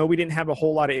Blazers. I know we didn't have a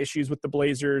whole lot of issues with the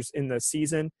Blazers in the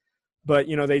season, but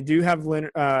they do have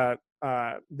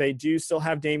they do still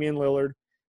have Damian Lillard,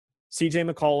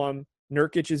 CJ McCollum,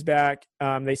 Nurkic is back.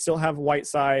 They still have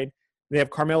Whiteside. They have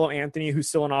Carmelo Anthony, who's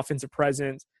still an offensive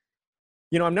presence.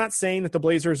 I'm not saying that the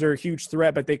Blazers are a huge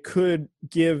threat, but they could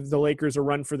give the Lakers a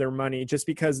run for their money just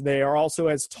because they are also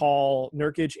as tall.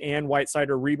 Nurkic and Whiteside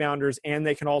are rebounders, and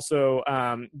they can also,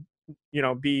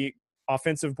 be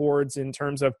offensive boards in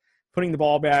terms of putting the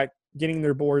ball back, getting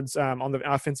their boards on the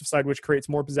offensive side, which creates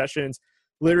more possessions.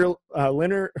 Damian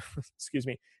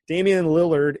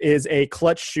Lillard is a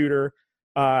clutch shooter.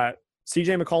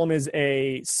 CJ McCollum is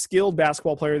a skilled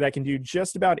basketball player that can do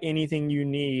just about anything you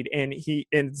need, and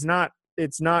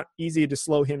it's not easy to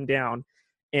slow him down.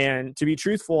 And to be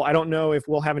truthful, I don't know if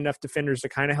we'll have enough defenders to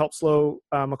kind of help slow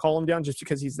McCollum down just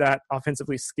because he's that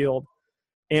offensively skilled.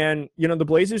 And, the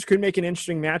Blazers could make an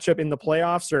interesting matchup in the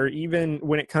playoffs or even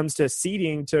when it comes to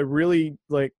seeding to really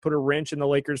put a wrench in the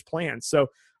Lakers' plans. So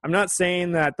I'm not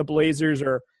saying that the Blazers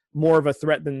are more of a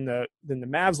threat than the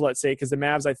Mavs, let's say, because the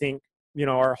Mavs, I think,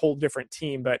 are a whole different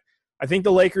team. But I think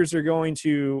the Lakers are going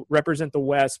to represent the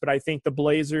West, but I think the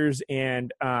Blazers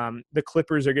and the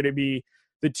Clippers are going to be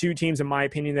the two teams, in my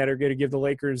opinion, that are going to give the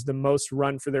Lakers the most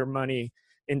run for their money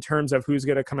in terms of who's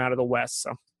going to come out of the West.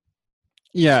 So.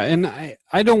 Yeah, and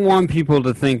I don't want people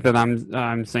to think that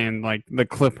I'm saying like the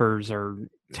Clippers are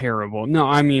terrible. No,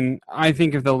 I mean I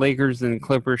think if the Lakers and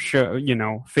Clippers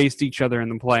faced each other in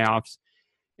the playoffs,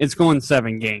 it's going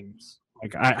 7 games.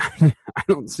 Like I I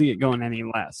don't see it going any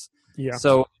less. Yeah.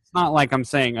 So it's not like I'm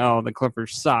saying, oh, the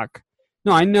Clippers suck.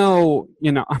 No, I know,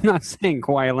 I'm not saying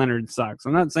Kawhi Leonard sucks.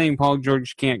 I'm not saying Paul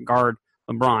George can't guard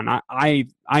LeBron.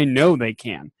 I know they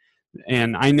can.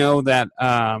 And I know that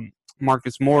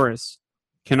Marcus Morris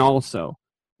can also.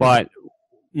 But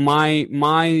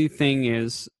my thing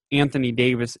is Anthony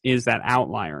Davis is that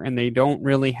outlier, and they don't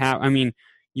really have. I mean,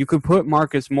 you could put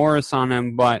Marcus Morris on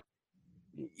him, but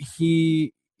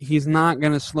he's not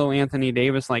going to slow Anthony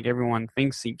Davis like everyone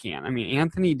thinks he can. I mean,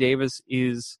 Anthony Davis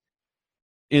is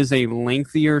a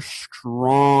lengthier,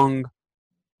 strong,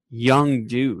 young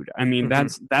dude. I mean,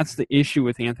 that's the issue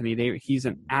with Anthony Davis. He's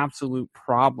an absolute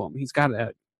problem. He's got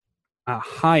a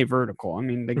high vertical. I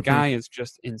mean, the guy is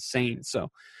just insane. So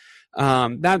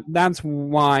that's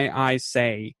why I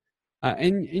say,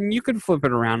 and you could flip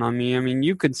it around on me. I mean,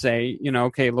 you could say,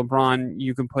 okay, LeBron,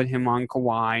 you can put him on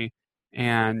Kawhi,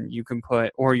 and you can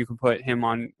put him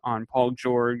on Paul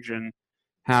George, and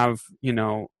have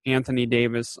Anthony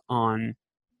Davis on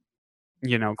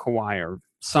Kawhi or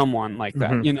someone like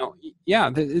that.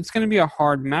 It's going to be a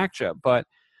hard matchup, but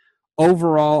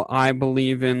overall, I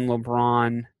believe in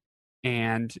LeBron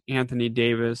and Anthony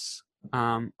Davis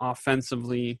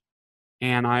offensively,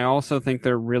 and I also think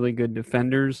they're really good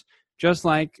defenders, just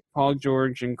like Paul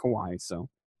George and Kawhi. So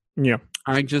yeah,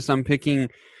 I'm picking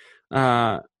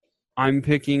the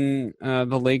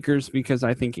Lakers because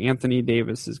I think Anthony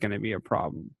Davis is going to be a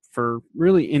problem for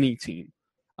really any team.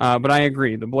 But I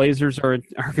agree, the Blazers are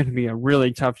going to be a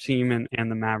really tough team,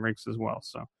 and the Mavericks as well.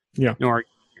 So yeah, no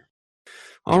argument here.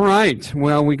 All right,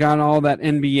 well, we got all that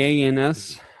NBA in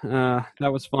us. That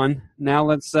was fun. Now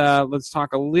let's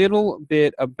talk a little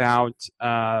bit about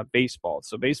baseball.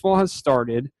 So baseball has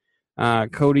started.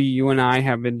 Cody, you and I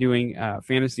have been doing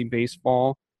fantasy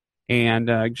baseball,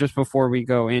 and just before we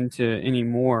go into any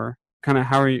more, kind of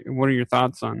what are your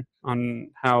thoughts on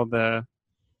how the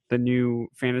new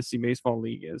fantasy baseball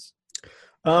league is?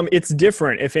 It's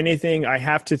different. If anything, I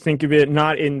have to think of it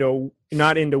not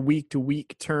into week to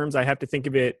week terms. I have to think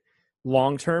of it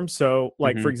long term. So,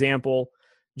 like for example,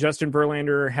 Justin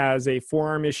Verlander has a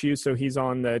forearm issue, so he's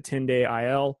on the 10-day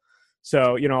IL.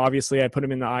 So, obviously I put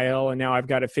him in the IL, and now I've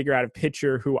got to figure out a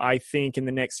pitcher who I think in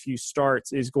the next few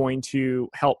starts is going to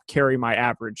help carry my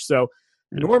average. So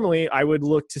normally I would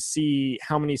look to see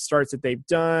how many starts that they've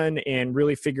done and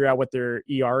really figure out what their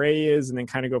ERA is and then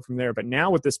kind of go from there. But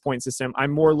now with this point system,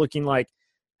 I'm more looking like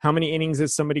how many innings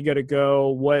is somebody going to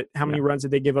go? How many runs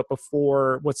did they give up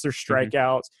before? What's their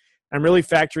strikeouts? I'm really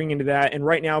factoring into that. And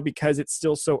right now, because it's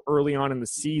still so early on in the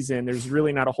season, there's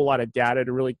really not a whole lot of data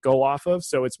to really go off of.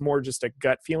 So it's more just a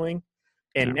gut feeling.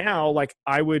 And now, like,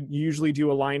 I would usually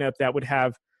do a lineup that would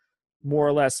have more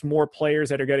or less more players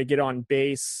that are going to get on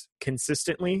base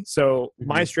consistently. So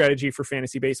my strategy for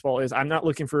fantasy baseball is I'm not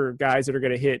looking for guys that are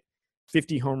going to hit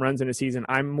 50 home runs in a season.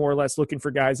 I'm more or less looking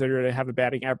for guys that are going to have a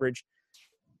batting average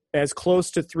as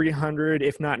close to 300,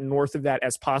 if not north of that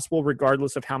as possible,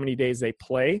 regardless of how many days they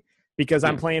play. Because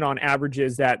I'm playing on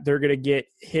averages that they're going to get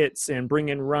hits and bring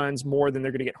in runs more than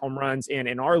they're going to get home runs. And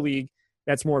in our league,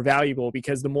 that's more valuable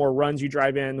because the more runs you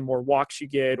drive in, the more walks you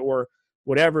get, or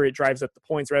whatever, it drives up the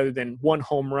points rather than one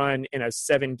home run in a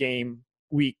 7-game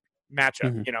week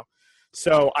matchup,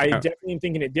 So I definitely am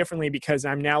thinking it differently because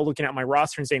I'm now looking at my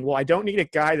roster and saying, well, I don't need a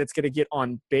guy that's going to get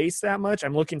on base that much.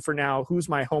 I'm looking for now who's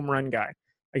my home run guy.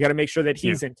 I got to make sure that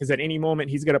he's in because at any moment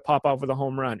he's going to pop off with a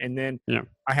home run. And then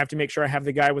I have to make sure I have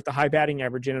the guy with the high batting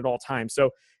average in at all times. So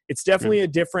it's definitely a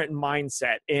different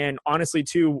mindset. And honestly,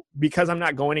 too, because I'm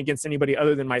not going against anybody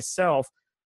other than myself,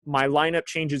 my lineup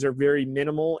changes are very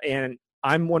minimal. And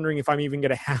I'm wondering if I'm even going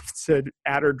to have to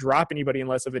add or drop anybody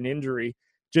unless of an injury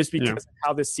just because of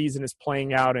how this season is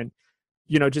playing out and,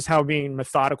 just how being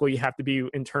methodical you have to be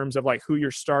in terms of like who you're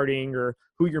starting or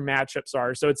who your matchups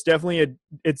are. So it's definitely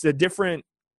it's a different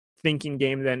thinking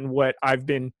game than what I've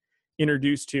been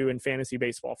introduced to in fantasy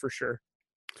baseball for sure.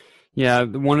 Yeah,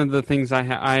 one of the things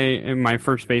I in my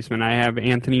first baseman, I have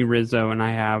Anthony Rizzo and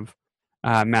I have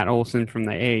Matt Olson from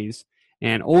the A's.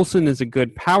 And Olson is a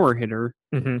good power hitter,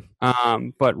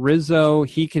 but Rizzo,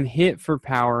 he can hit for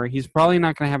power. He's probably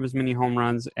not going to have as many home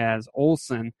runs as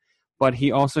Olson, but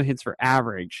he also hits for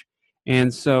average.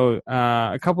 And so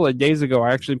a couple of days ago,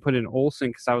 I actually put in Olson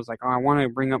because I was like, I want to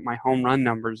bring up my home run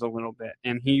numbers a little bit.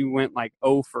 And he went like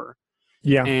 0 for.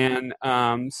 Yeah. And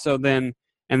so then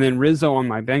And then Rizzo on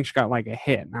my bench got like a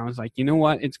hit. And I was like, you know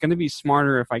what? It's going to be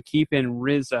smarter if I keep in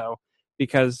Rizzo,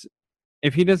 because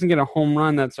if he doesn't get a home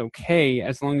run, that's okay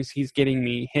as long as he's getting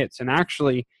me hits. And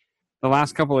actually, the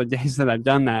last couple of days that I've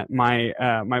done that, my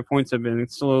points have been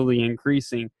slowly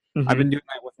increasing. Mm-hmm. I've been doing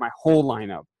that with my whole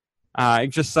lineup. It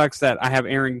just sucks that I have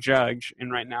Aaron Judge,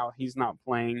 and right now he's not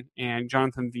playing, and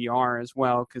Jonathan VR as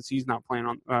well, because he's not playing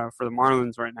on for the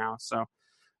Marlins right now. So,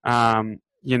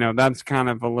 that's kind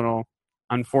of a little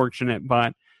unfortunate,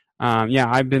 but yeah,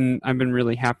 I've been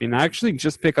really happy, and I actually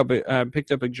just picked up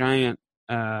a Giant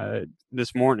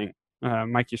this morning,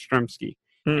 Mike Yastrzemski,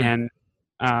 and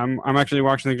I'm actually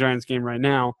watching the Giants game right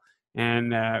now,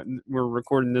 and we're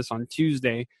recording this on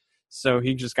Tuesday, so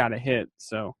he just got a hit,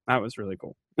 so that was really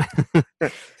cool.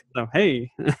 So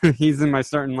hey, he's in my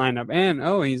starting lineup, and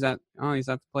he's at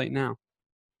the plate now.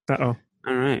 All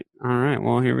right.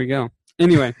 Well, here we go.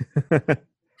 Anyway,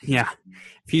 yeah,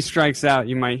 if he strikes out,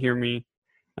 you might hear me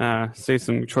say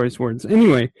some choice words.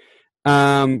 Anyway,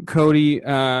 Cody,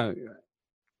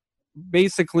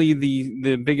 basically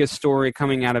the biggest story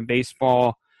coming out of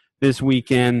baseball this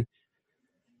weekend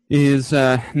is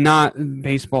not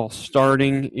baseball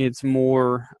starting. It's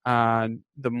more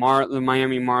the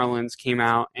Miami Marlins came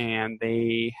out and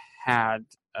they had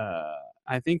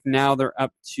I think now they're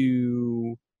up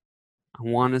to, I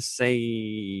want to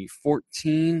say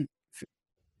 15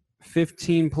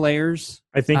 players.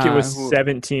 I think it was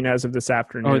 17 as of this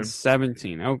afternoon. Oh, it's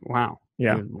 17. Oh, wow.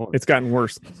 Yeah, it's gotten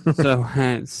worse. So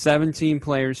 17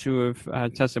 players who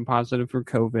have tested positive for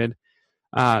COVID.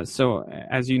 So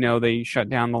as you know, they shut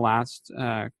down the last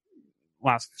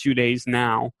 2 days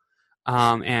now.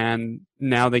 And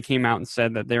now they came out and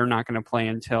said that they're not going to play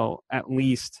until at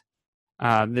least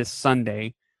this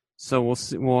Sunday. So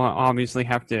we'll obviously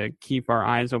have to keep our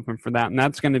eyes open for that. And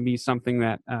that's going to be something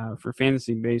that for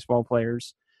fantasy baseball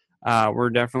players, we're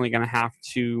definitely going to have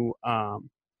to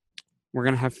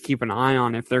keep an eye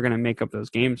on if they're going to make up those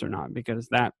games or not, because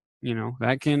that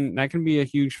can be a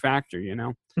huge factor,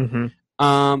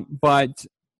 Mm-hmm. But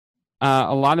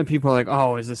a lot of people are like,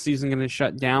 oh, is the season going to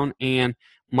shut down? And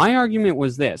my argument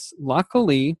was this.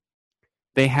 Luckily,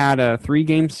 they had a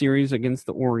 3-game series against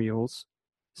the Orioles.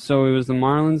 So it was the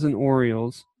Marlins and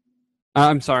Orioles.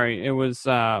 I'm sorry, it was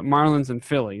Marlins and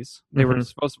Phillies. They were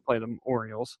supposed to play the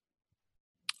Orioles.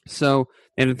 So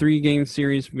they had a 3-game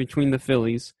series between the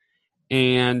Phillies.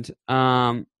 And,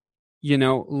 luckily,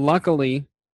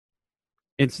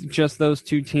 it's just those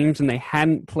two teams, and they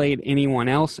hadn't played anyone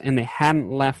else, and they hadn't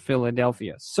left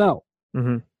Philadelphia. So,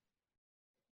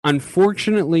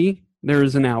 unfortunately, there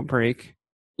is an outbreak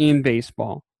in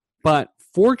baseball. But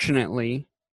fortunately,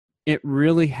 it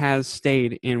really has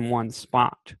stayed in one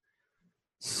spot.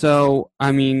 So,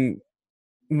 I mean,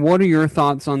 what are your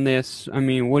thoughts on this? I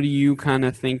mean, what are you kind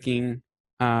of thinking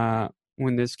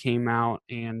when this came out,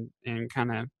 and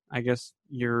kind of, I guess,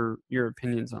 your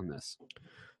opinions on this?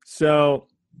 So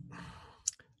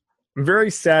I'm very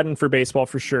saddened for baseball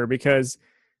for sure, because,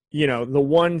 the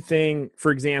one thing,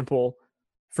 for example,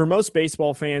 for most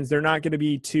baseball fans, they're not going to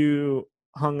be too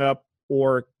hung up,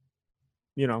 or,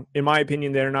 in my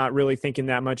opinion, they're not really thinking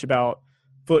that much about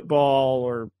football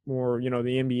or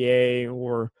the NBA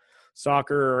or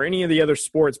soccer or any of the other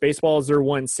sports. Baseball is their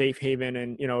one safe haven,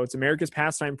 and, it's America's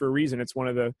pastime for a reason. It's one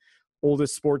of the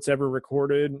oldest sports ever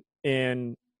recorded,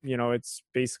 and, it's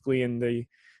basically in the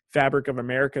fabric of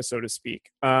America, so to speak.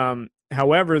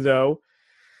 However, though,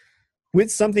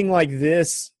 with something like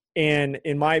this, and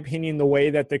in my opinion, the way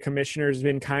that the commissioner's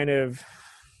been kind of,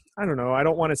 I don't know, I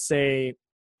don't want to say,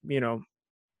 in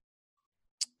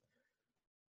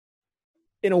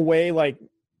a way like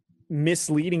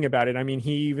misleading about it. I mean,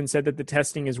 he even said that the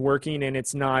testing is working and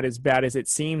it's not as bad as it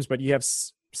seems, but you have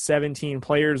 17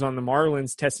 players on the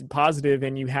Marlins tested positive,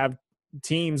 and you have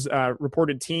teams,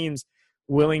 reported teams,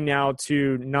 willing now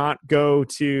to not go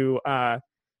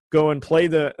and play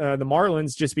the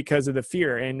Marlins just because of the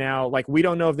fear. And now, like, we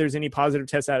don't know if there's any positive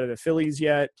tests out of the Phillies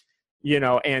yet,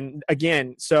 and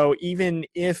again, so even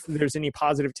if there's any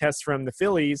positive tests from the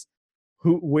Phillies,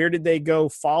 where did they go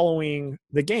following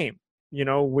the game?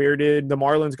 Where did the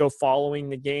Marlins go following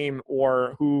the game,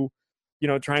 or who,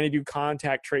 trying to do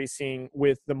contact tracing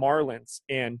with the Marlins?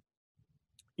 And,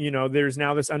 there's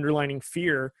now this underlining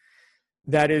fear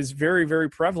that is very, very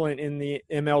prevalent in the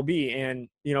MLB. And,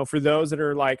 for those that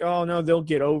are like, oh no, they'll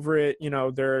get over it,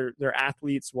 they're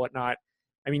athletes, whatnot.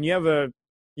 I mean, you have a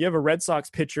Red Sox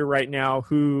pitcher right now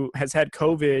who has had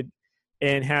COVID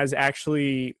and has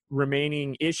actually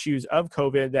remaining issues of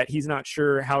COVID that he's not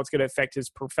sure how it's going to affect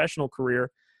his professional career.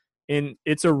 And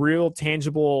it's a real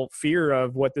tangible fear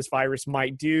of what this virus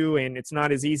might do. And it's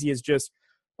not as easy as just,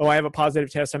 oh, I have a positive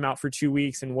test, I'm out for 2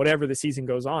 weeks and whatever the season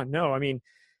goes on. No, I mean,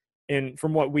 and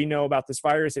from what we know about this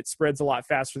virus, it spreads a lot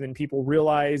faster than people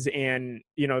realize. And,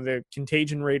 the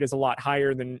contagion rate is a lot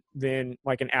higher than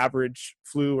like an average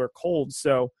flu or cold.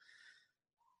 So,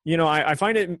 I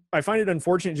find it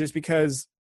unfortunate just because,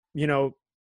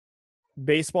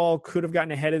 baseball could have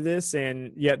gotten ahead of this,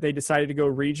 and yet they decided to go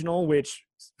regional, which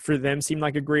for them seemed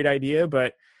like a great idea.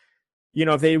 But,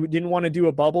 if they didn't want to do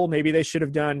a bubble, maybe they should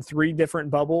have done 3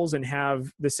 different bubbles and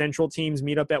have the central teams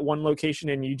meet up at one location,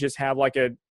 and you just have like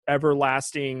a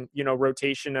everlasting,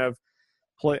 rotation of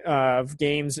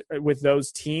games with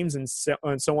those teams and so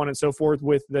on and so forth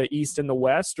with the East and the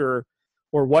West or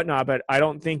whatnot. But I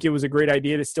don't think it was a great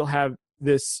idea to still have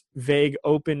this vague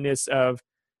openness of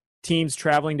teams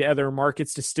traveling to other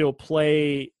markets to still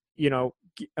play,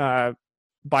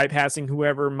 bypassing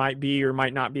whoever might be or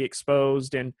might not be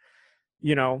exposed, and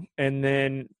and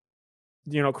then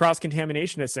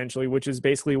cross-contamination essentially, which is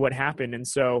basically what happened. And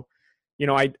so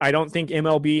I don't think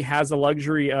MLB has the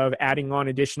luxury of adding on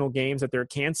additional games that they're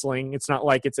canceling. It's not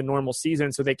like it's a normal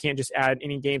season, so they can't just add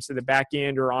any games to the back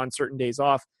end or on certain days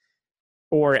off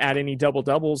or add any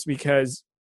double-doubles because,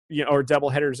 or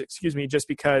double-headers, just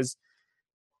because,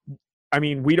 I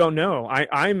mean, we don't know.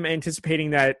 I'm anticipating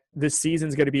that this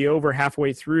season's going to be over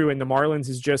halfway through and the Marlins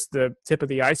is just the tip of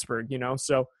the iceberg,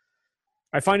 So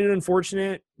I find it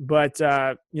unfortunate, but,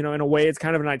 in a way it's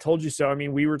kind of an I told you so. I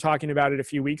mean, we were talking about it a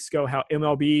few weeks ago, how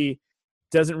MLB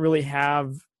doesn't really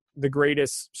have the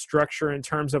greatest structure in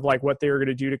terms of like what they were going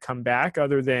to do to come back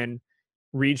other than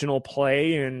regional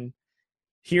play and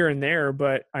here and there.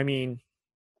 But I mean,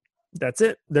 that's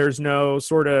it. There's no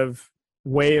sort of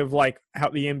way of like how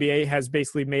the NBA has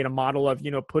basically made a model of,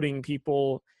 putting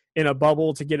people in a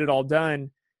bubble to get it all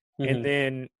done. And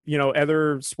then,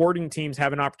 other sporting teams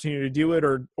have an opportunity to do it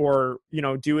or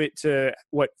do it to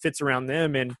what fits around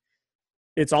them. And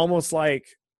it's almost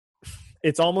like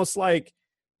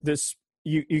this,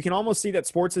 you can almost see that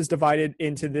sports is divided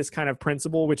into this kind of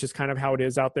principle, which is kind of how it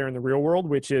is out there in the real world,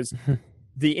 which is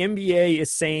the NBA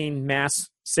is saying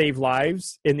mass save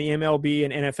lives, and the MLB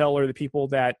and NFL are the people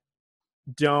that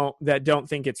don't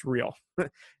think it's real.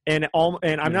 And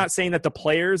I'm not saying that the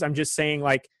players, I'm just saying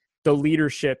like, the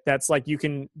leadership, that's like you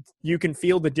can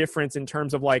feel the difference in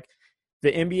terms of like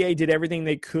the NBA did everything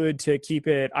they could to keep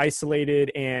it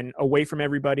isolated and away from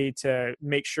everybody to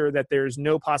make sure that there's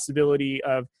no possibility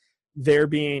of there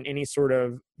being any sort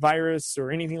of virus or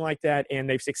anything like that. And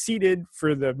they've succeeded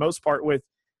for the most part with,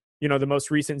 the most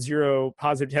recent 0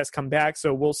 positive tests come back.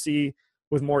 So we'll see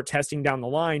with more testing down the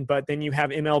line. But then you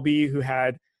have MLB who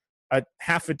had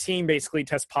half a team basically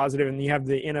test positive, and you have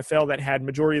the NFL that had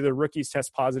majority of the rookies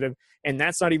test positive, and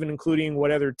that's not even including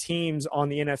what other teams on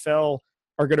the NFL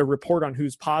are going to report on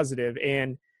who's positive.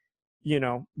 And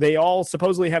they all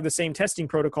supposedly have the same testing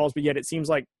protocols, but yet it seems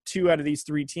like 2 out of these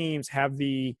 3 teams have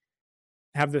the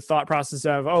thought process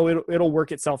of, oh, it'll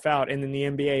work itself out, and then the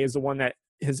NBA is the one that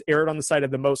has erred on the side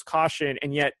of the most caution,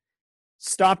 and yet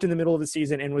stopped in the middle of the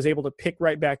season and was able to pick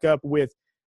right back up with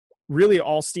really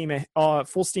full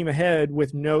steam ahead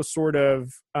with no sort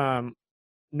of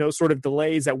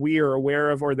delays that we are aware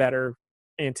of or that are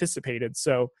anticipated.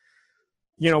 So,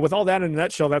 with all that in a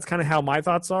nutshell, that's kind of how my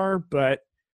thoughts are. But,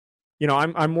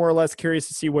 I'm more or less curious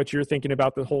to see what you're thinking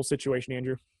about the whole situation,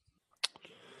 Andrew.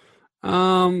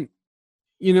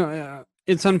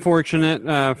 It's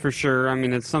unfortunate for sure. I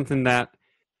mean, it's something that,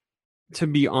 to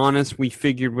be honest, we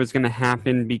figured was going to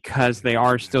happen because they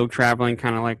are still traveling,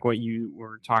 kind of like what you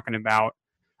were talking about.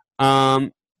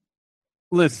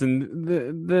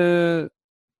 Listen,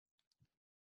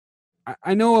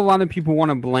 I know a lot of people want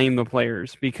to blame the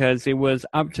players because it was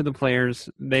up to the players.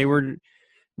 They were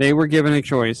given a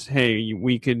choice. Hey,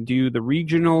 we could do the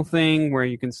regional thing where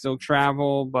you can still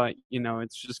travel, but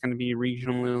it's just going to be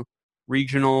regional.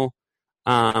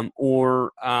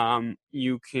 Or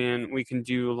we can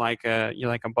do like a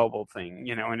bubble thing,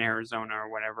 in Arizona or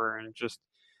whatever, and just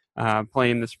play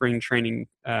in the spring training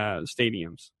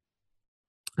stadiums.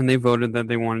 And they voted that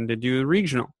they wanted to do the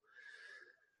regional,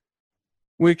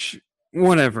 which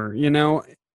whatever,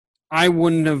 I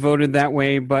wouldn't have voted that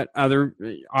way, but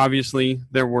obviously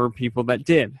there were people that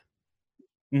did.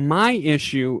 My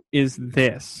issue is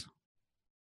this.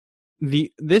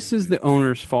 This is the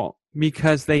owner's fault.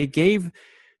 Because they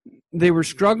were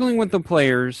struggling with the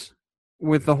players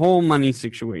with the whole money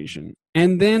situation.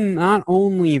 And then not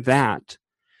only that,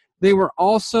 they were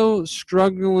also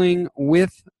struggling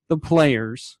with the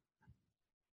players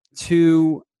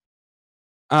to,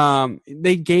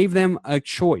 they gave them a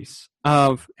choice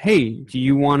of, hey, do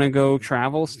you want to go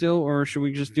travel still, or should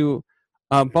we just do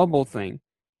a bubble thing?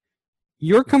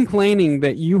 you're complaining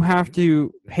that you have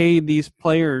to pay these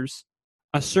players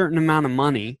a certain amount of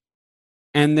money,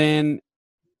 and then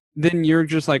you're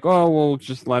just like, oh, we'll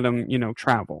just let them,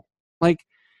 travel. Like,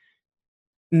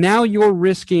 now you're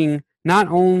risking, not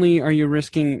only are you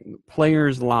risking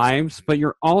players' lives, but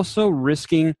you're also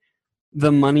risking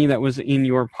the money that was in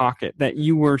your pocket that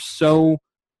you were so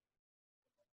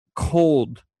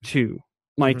cold to.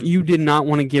 Like, you did not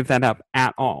want to give that up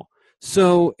at all.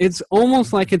 So it's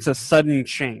almost like it's a sudden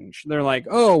change. They're like,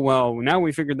 oh, well, now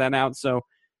we figured that out, so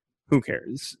who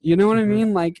cares? You know what I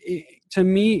mean? Like, to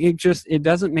me, it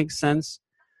doesn't make sense.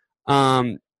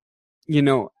 I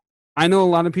know a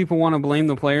lot of people want to blame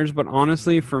the players, but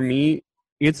honestly, for me,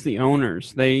 it's the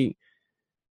owners. They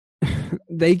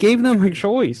gave them a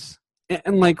choice.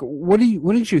 And like, what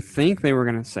did you think they were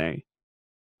going to say?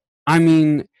 I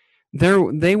mean,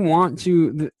 they want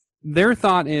to, their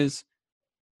thought is,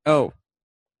 oh,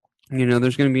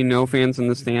 there's going to be no fans in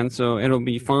the stands, so it'll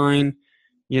be fine.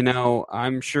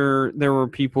 I'm sure there were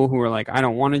people who were like, I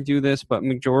don't want to do this, but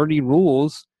majority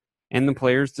rules, and the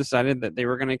players decided that they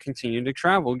were going to continue to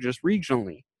travel just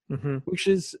regionally, which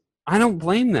is, I don't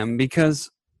blame them,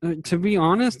 because to be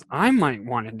honest, I might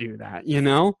want to do that,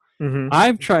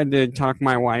 I've tried to talk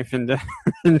my wife into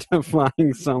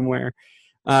flying somewhere.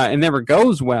 It never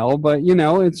goes well, but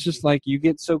it's just like you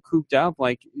get so cooped up.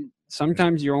 Like,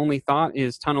 sometimes your only thought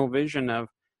is tunnel vision of,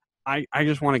 I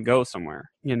just want to go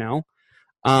somewhere,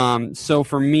 So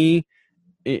for me,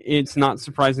 it's not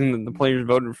surprising that the players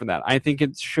voted for that. I think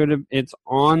it's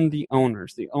on the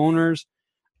owners. The owners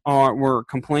were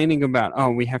complaining about,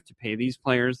 oh, we have to pay these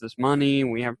players this money,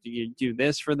 we have to do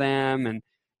this for them, and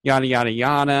yada, yada,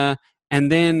 yada.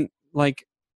 And then, like,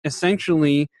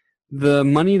 essentially, the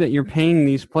money that you're paying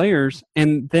these players,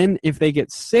 and then if they get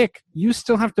sick, you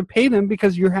still have to pay them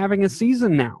because you're having a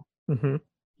season now.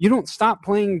 You don't stop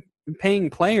paying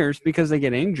players because they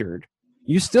get injured.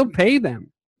 You still pay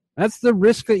them. That's the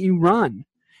risk that you run,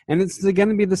 and it's going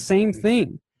to be the same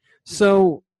thing.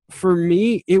 So for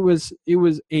me, it was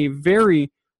a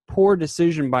very poor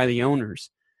decision by the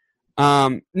owners.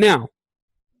 Now,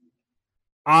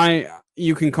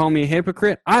 you can call me a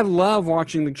hypocrite. I love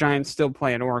watching the Giants still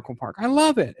play at Oracle Park. I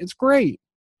love it. It's great.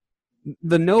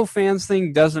 The no fans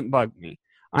thing doesn't bug me.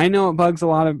 I know it bugs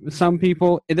some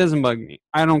people. It doesn't bug me.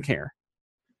 I don't care.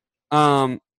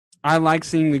 I like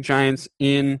seeing the Giants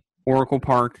in Oracle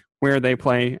Park where they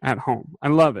play at home. I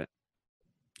love it.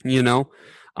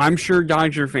 I'm sure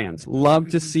Dodger fans love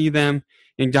to see them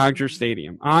in Dodger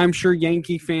Stadium. I'm sure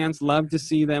Yankee fans love to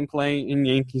see them play in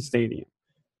Yankee Stadium,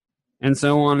 and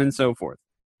so on and so forth.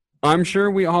 I'm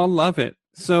sure we all love it.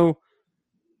 So,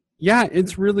 yeah,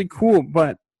 it's really cool.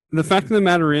 But the fact of the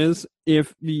matter is,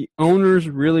 if the owners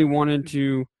really wanted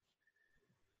to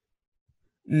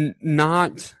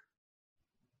not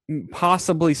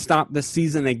possibly stop the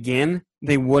season again,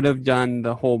 they would have done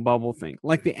the whole bubble thing.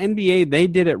 Like the NBA, they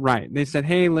did it right. They said,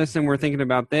 hey, listen, we're thinking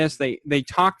about this. They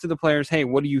talked to the players, hey,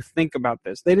 what do you think about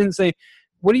this? They didn't say,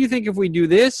 what do you think if we do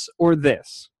this or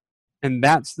this? And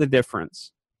that's the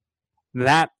difference.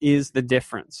 That is the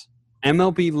difference.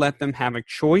 MLB let them have a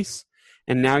choice,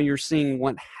 and now you're seeing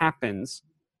what happens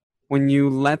when you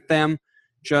let them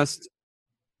just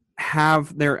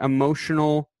have their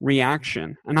emotional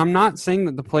reaction. And I'm not saying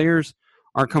that the players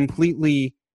are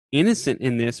completely innocent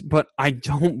in this, but I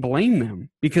don't blame them,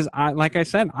 because like I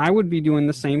said, I would be doing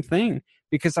the same thing,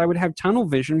 because I would have tunnel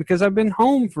vision because I've been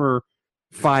home for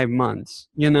 5 months,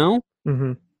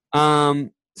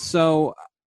 So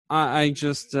I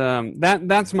just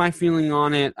that's my feeling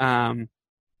on it.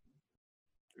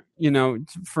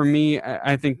 For me,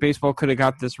 I think baseball could have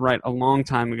got this right a long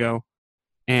time ago,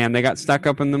 and they got stuck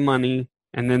up in the money,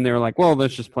 and then they were like, well,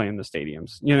 let's just play in the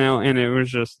stadiums, and it was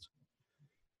just,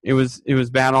 it was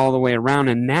bad all the way around.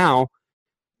 And now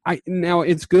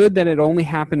it's good that it only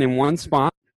happened in one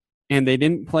spot, and they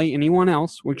didn't play anyone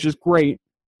else, which is great.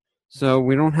 So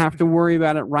we don't have to worry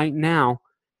about it right now.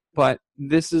 But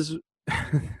this is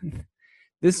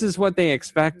this is what they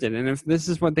expected, and if this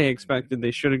is what they expected,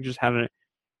 they should have just had it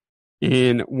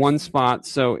in one spot.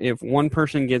 So if one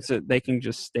person gets it, they can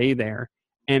just stay there,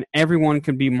 and everyone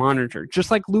can be monitored.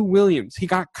 Just like Lou Williams, he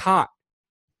got caught.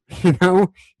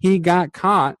 He got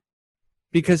caught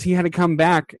because he had to come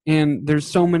back, and there's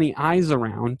so many eyes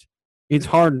around, it's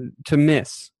hard to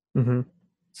miss.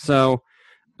 So,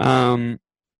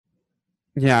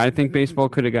 yeah, I think baseball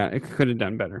could have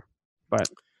done better, but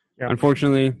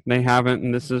unfortunately they haven't,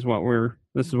 and this is what we're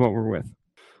with.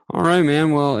 All right,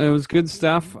 man. Well, it was good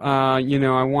stuff. I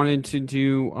wanted to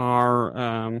do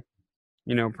our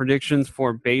predictions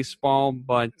for baseball,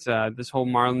 but this whole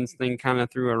Marlins thing kind of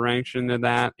threw a wrench into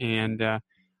that, and I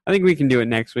think we can do it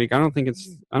next week. I don't think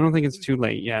it's too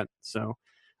late yet. So,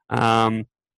 I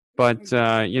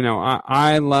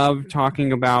love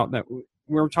talking about that.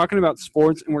 We're talking about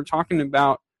sports, and we're talking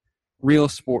about real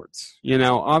sports.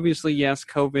 Obviously, yes,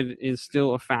 COVID is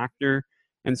still a factor,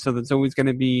 and so that's always going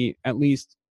to be at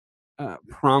least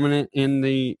prominent in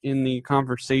the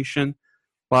conversation.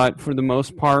 But for the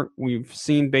most part, we've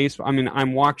seen baseball. I mean,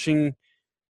 I'm watching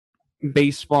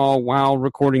baseball while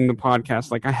recording the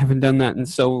podcast. Like, I haven't done that in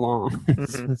so long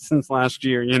since last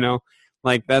year,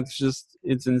 Like, that's just,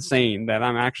 it's insane that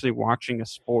I'm actually watching a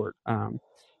sport,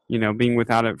 being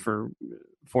without it for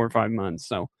 4 or 5 months.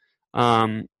 So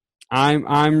I'm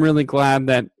really glad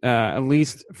that at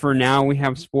least for now we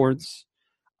have sports.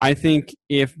 I think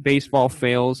if baseball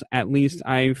fails, at least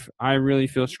I really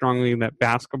feel strongly that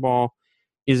basketball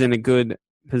is in a good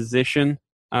position.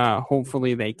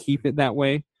 Hopefully they keep it that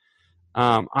way.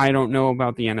 I don't know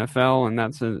about the NFL, and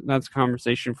that's a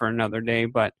conversation for another day.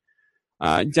 But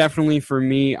definitely for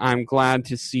me, I'm glad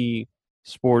to see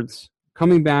sports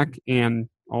coming back, and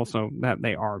also that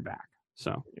they are back.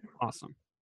 So awesome.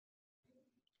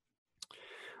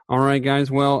 All right, guys.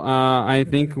 Well, I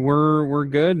think we're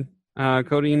good.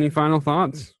 Cody, any final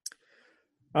thoughts?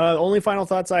 The only final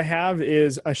thoughts I have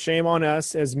is a shame on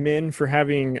us as men for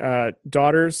having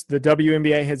daughters. The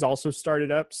WNBA has also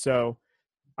started up, so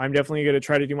I'm definitely going to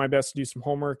try to do my best to do some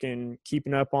homework and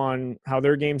keeping up on how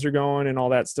their games are going and all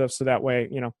that stuff. So that way,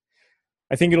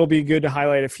 I think it'll be good to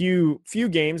highlight a few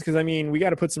games, because, I mean, we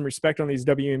got to put some respect on these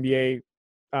WNBA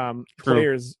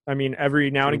players. I mean, every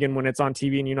now and again when it's on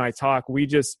TV and you and I talk, we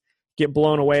just get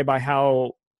blown away by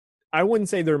how, I wouldn't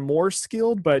say they're more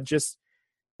skilled, but just,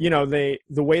 the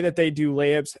way that they do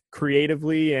layups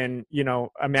creatively, and,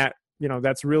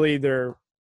 that's really their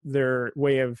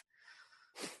way of,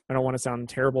 I don't want to sound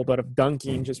terrible, but of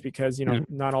dunking, just because,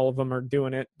 not all of them are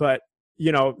doing it. But,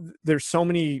 there's so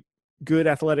many good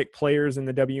athletic players in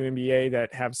the WNBA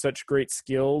that have such great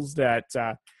skills that,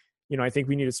 I think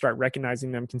we need to start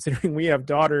recognizing them, considering we have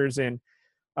daughters. And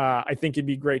I think it'd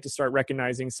be great to start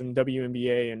recognizing some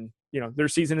WNBA, and, their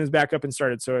season is back up and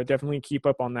started. So definitely keep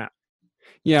up on that.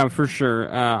 Yeah, for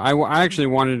sure. I actually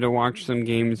wanted to watch some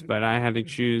games, but I had to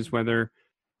choose whether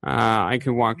I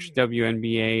could watch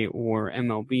WNBA or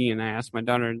MLB. And I asked my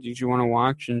daughter, "Did you want to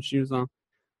watch?" And she was like,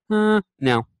 "No,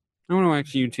 I want to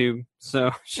watch YouTube."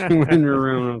 So she went in her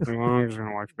room, and I was like, "Well, I'm just going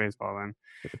to watch baseball then."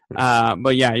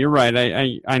 But yeah, you're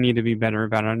right. I need to be better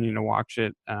about it. I need to watch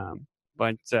it.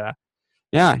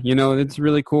 Yeah, it's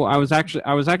really cool. I was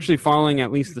actually following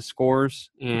at least the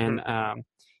scores, and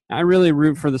I really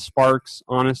root for the Sparks,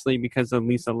 honestly, because of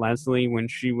Lisa Leslie when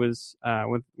she was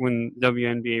when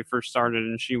WNBA first started,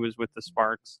 and she was with the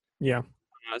Sparks. Yeah.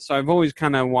 So I've always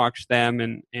kind of watched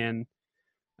them and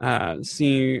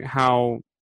seeing how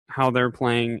they're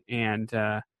playing, and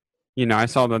I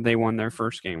saw that they won their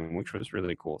first game, which was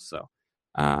really cool. So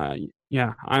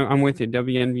yeah, I'm with you,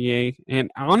 WNBA, and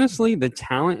honestly, the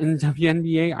talent in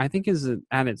WNBA I think is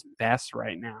at its best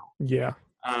right now. Yeah.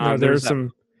 There's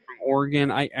some. Oregon.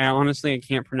 I honestly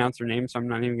can't pronounce her name, so I'm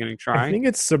not even going to try. I think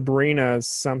it's Sabrina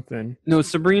something. No,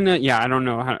 Sabrina. Yeah, I don't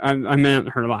know. I meant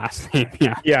her last name.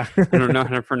 Yeah. I don't know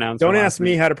how to pronounce. Don't ask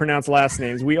me how to pronounce last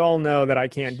names. We all know that I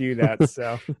can't do that.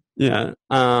 So yeah.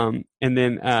 And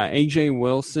then Asia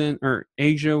Wilson,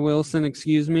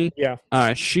 excuse me.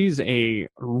 Yeah. She's a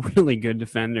really good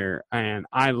defender, and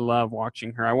I love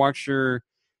watching her. I watched her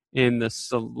in the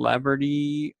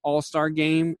Celebrity All-Star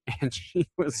game, and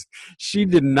she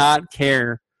didn't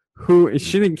care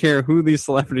who these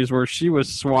celebrities were. She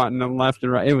was swatting them left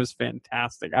and right. It was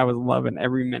fantastic. I was loving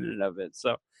every minute of it.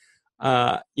 So,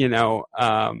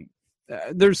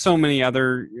 there's so many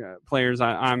other players.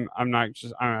 I don't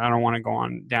want to go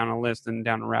on down a list and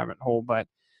down a rabbit hole, but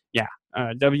yeah,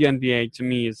 WNBA to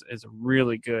me is a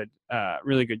really good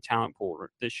talent pool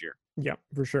this year. Yeah,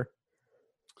 for sure.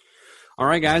 All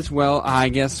right, guys. Well, I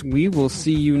guess we will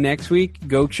see you next week.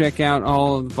 Go check out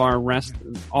all the rest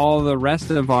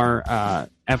of our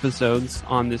episodes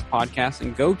on this podcast,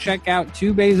 and go check out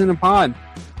 2 Bays in a Pod,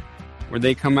 where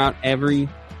they come out every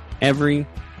Monday.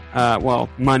 I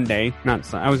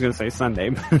was going to say Sunday,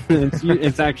 but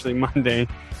it's actually Monday.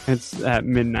 It's at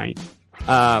midnight.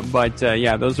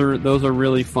 Yeah, those are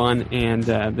really fun, and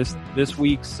this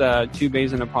week's 2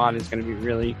 Bays in a Pod is going to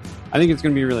be I think it's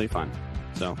going to be really fun.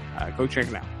 So go check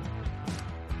it out.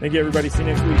 Thank you, everybody. See you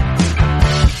next week.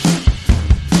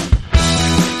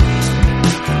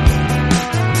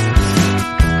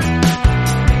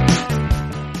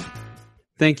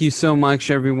 Thank you so much,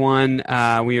 everyone.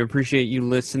 We appreciate you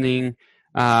listening.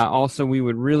 Also, we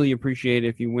would really appreciate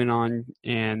if you went on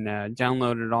and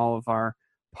downloaded all of our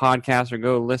podcasts or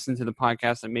go listen to the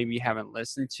podcast that maybe you haven't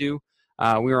listened to.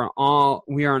 We are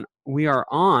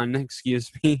on,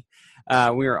 excuse me.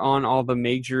 We are on all the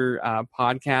major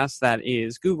podcasts. That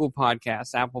is Google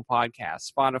Podcasts, Apple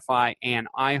Podcasts, Spotify, and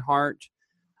iHeart.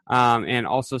 And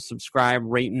also subscribe,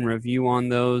 rate, and review on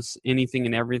those. Anything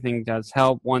and everything does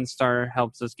help. 1-star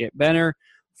helps us get better.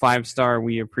 5-star,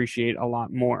 we appreciate a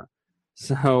lot more.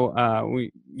 So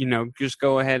we just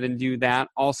go ahead and do that.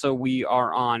 Also, we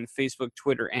are on Facebook,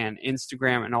 Twitter, and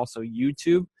Instagram, and also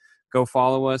YouTube. Go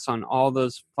follow us on all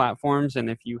those platforms. And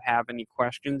if you have any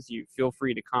questions, you feel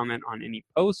free to comment on any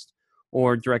post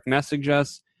or direct message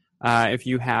us. If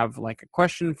you have like a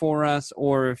question for us,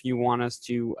 or if you want us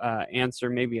to answer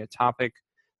maybe a topic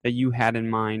that you had in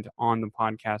mind on the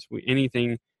podcast,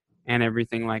 anything and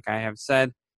everything, like I have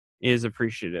said, is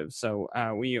appreciative. So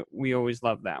we always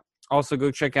love that. Also, go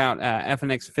check out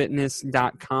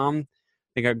fnxfitness.com.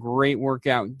 They got great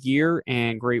workout gear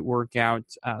and great workout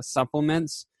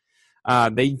supplements.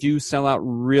 They do sell out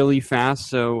really fast,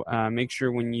 so make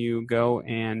sure when you go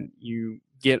and you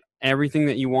get everything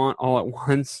that you want all at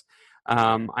once.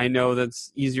 I know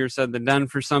that's easier said than done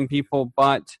for some people,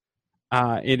 but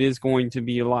it is going to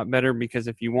be a lot better, because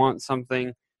if you want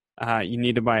something, you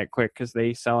need to buy it quick because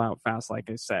they sell out fast, like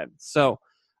I said. So,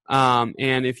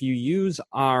 and if you use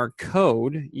our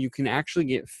code, you can actually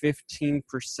get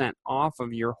 15% off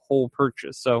of your whole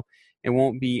purchase. So it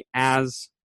won't be as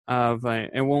a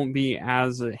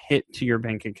hit to your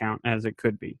bank account as it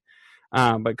could be.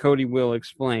 But Cody will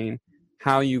explain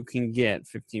how you can get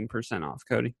 15% off.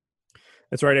 Cody.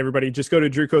 That's right, everybody. Just go to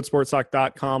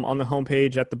drewcodesportstalk.com. On the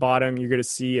homepage at the bottom, you're going to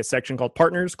see a section called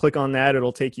Partners. Click on that.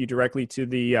 It'll take you directly to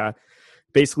the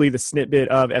basically the snippet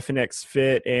of FNX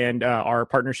Fit and our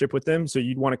partnership with them. So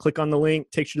you'd want to click on the link,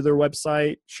 takes you to their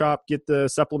website, shop, get the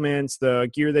supplements,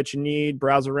 the gear that you need,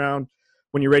 browse around.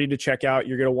 When you're ready to check out,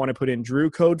 you're going to want to put in Drew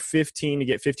code 15 to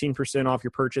get 15% off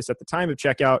your purchase at the time of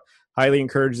checkout. Highly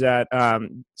encourage that.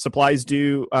 Supplies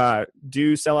do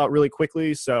sell out really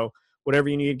quickly, so whatever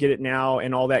you need, get it now.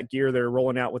 And all that gear they're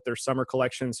rolling out with their summer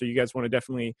collection, so you guys want to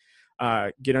definitely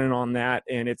get in on that,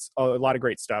 and it's a lot of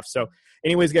great stuff. So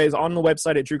anyways, guys, on the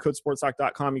website at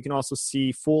drewcodesportstalk.com, you can also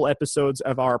see full episodes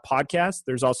of our podcast.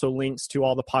 There's also links to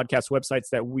all the podcast websites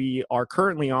that we are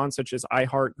currently on, such as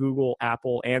iHeart, Google,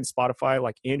 Apple, and Spotify,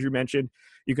 like Andrew mentioned.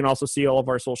 You can also see all of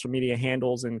our social media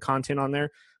handles and content on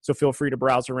there, so feel free to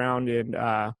browse around and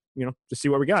just see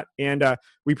what we got. And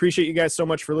we appreciate you guys so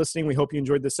much for listening. We hope you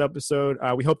enjoyed this episode.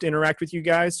 We hope to interact with you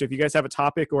guys, so if you guys have a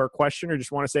topic or a question or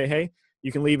just want to say hey,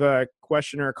 you can leave a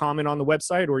question or a comment on the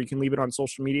website, or you can leave it on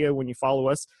social media when you follow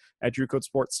us at Drew Code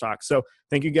Sports Talk. So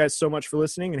thank you guys so much for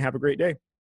listening, and have a great day.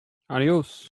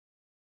 Adios.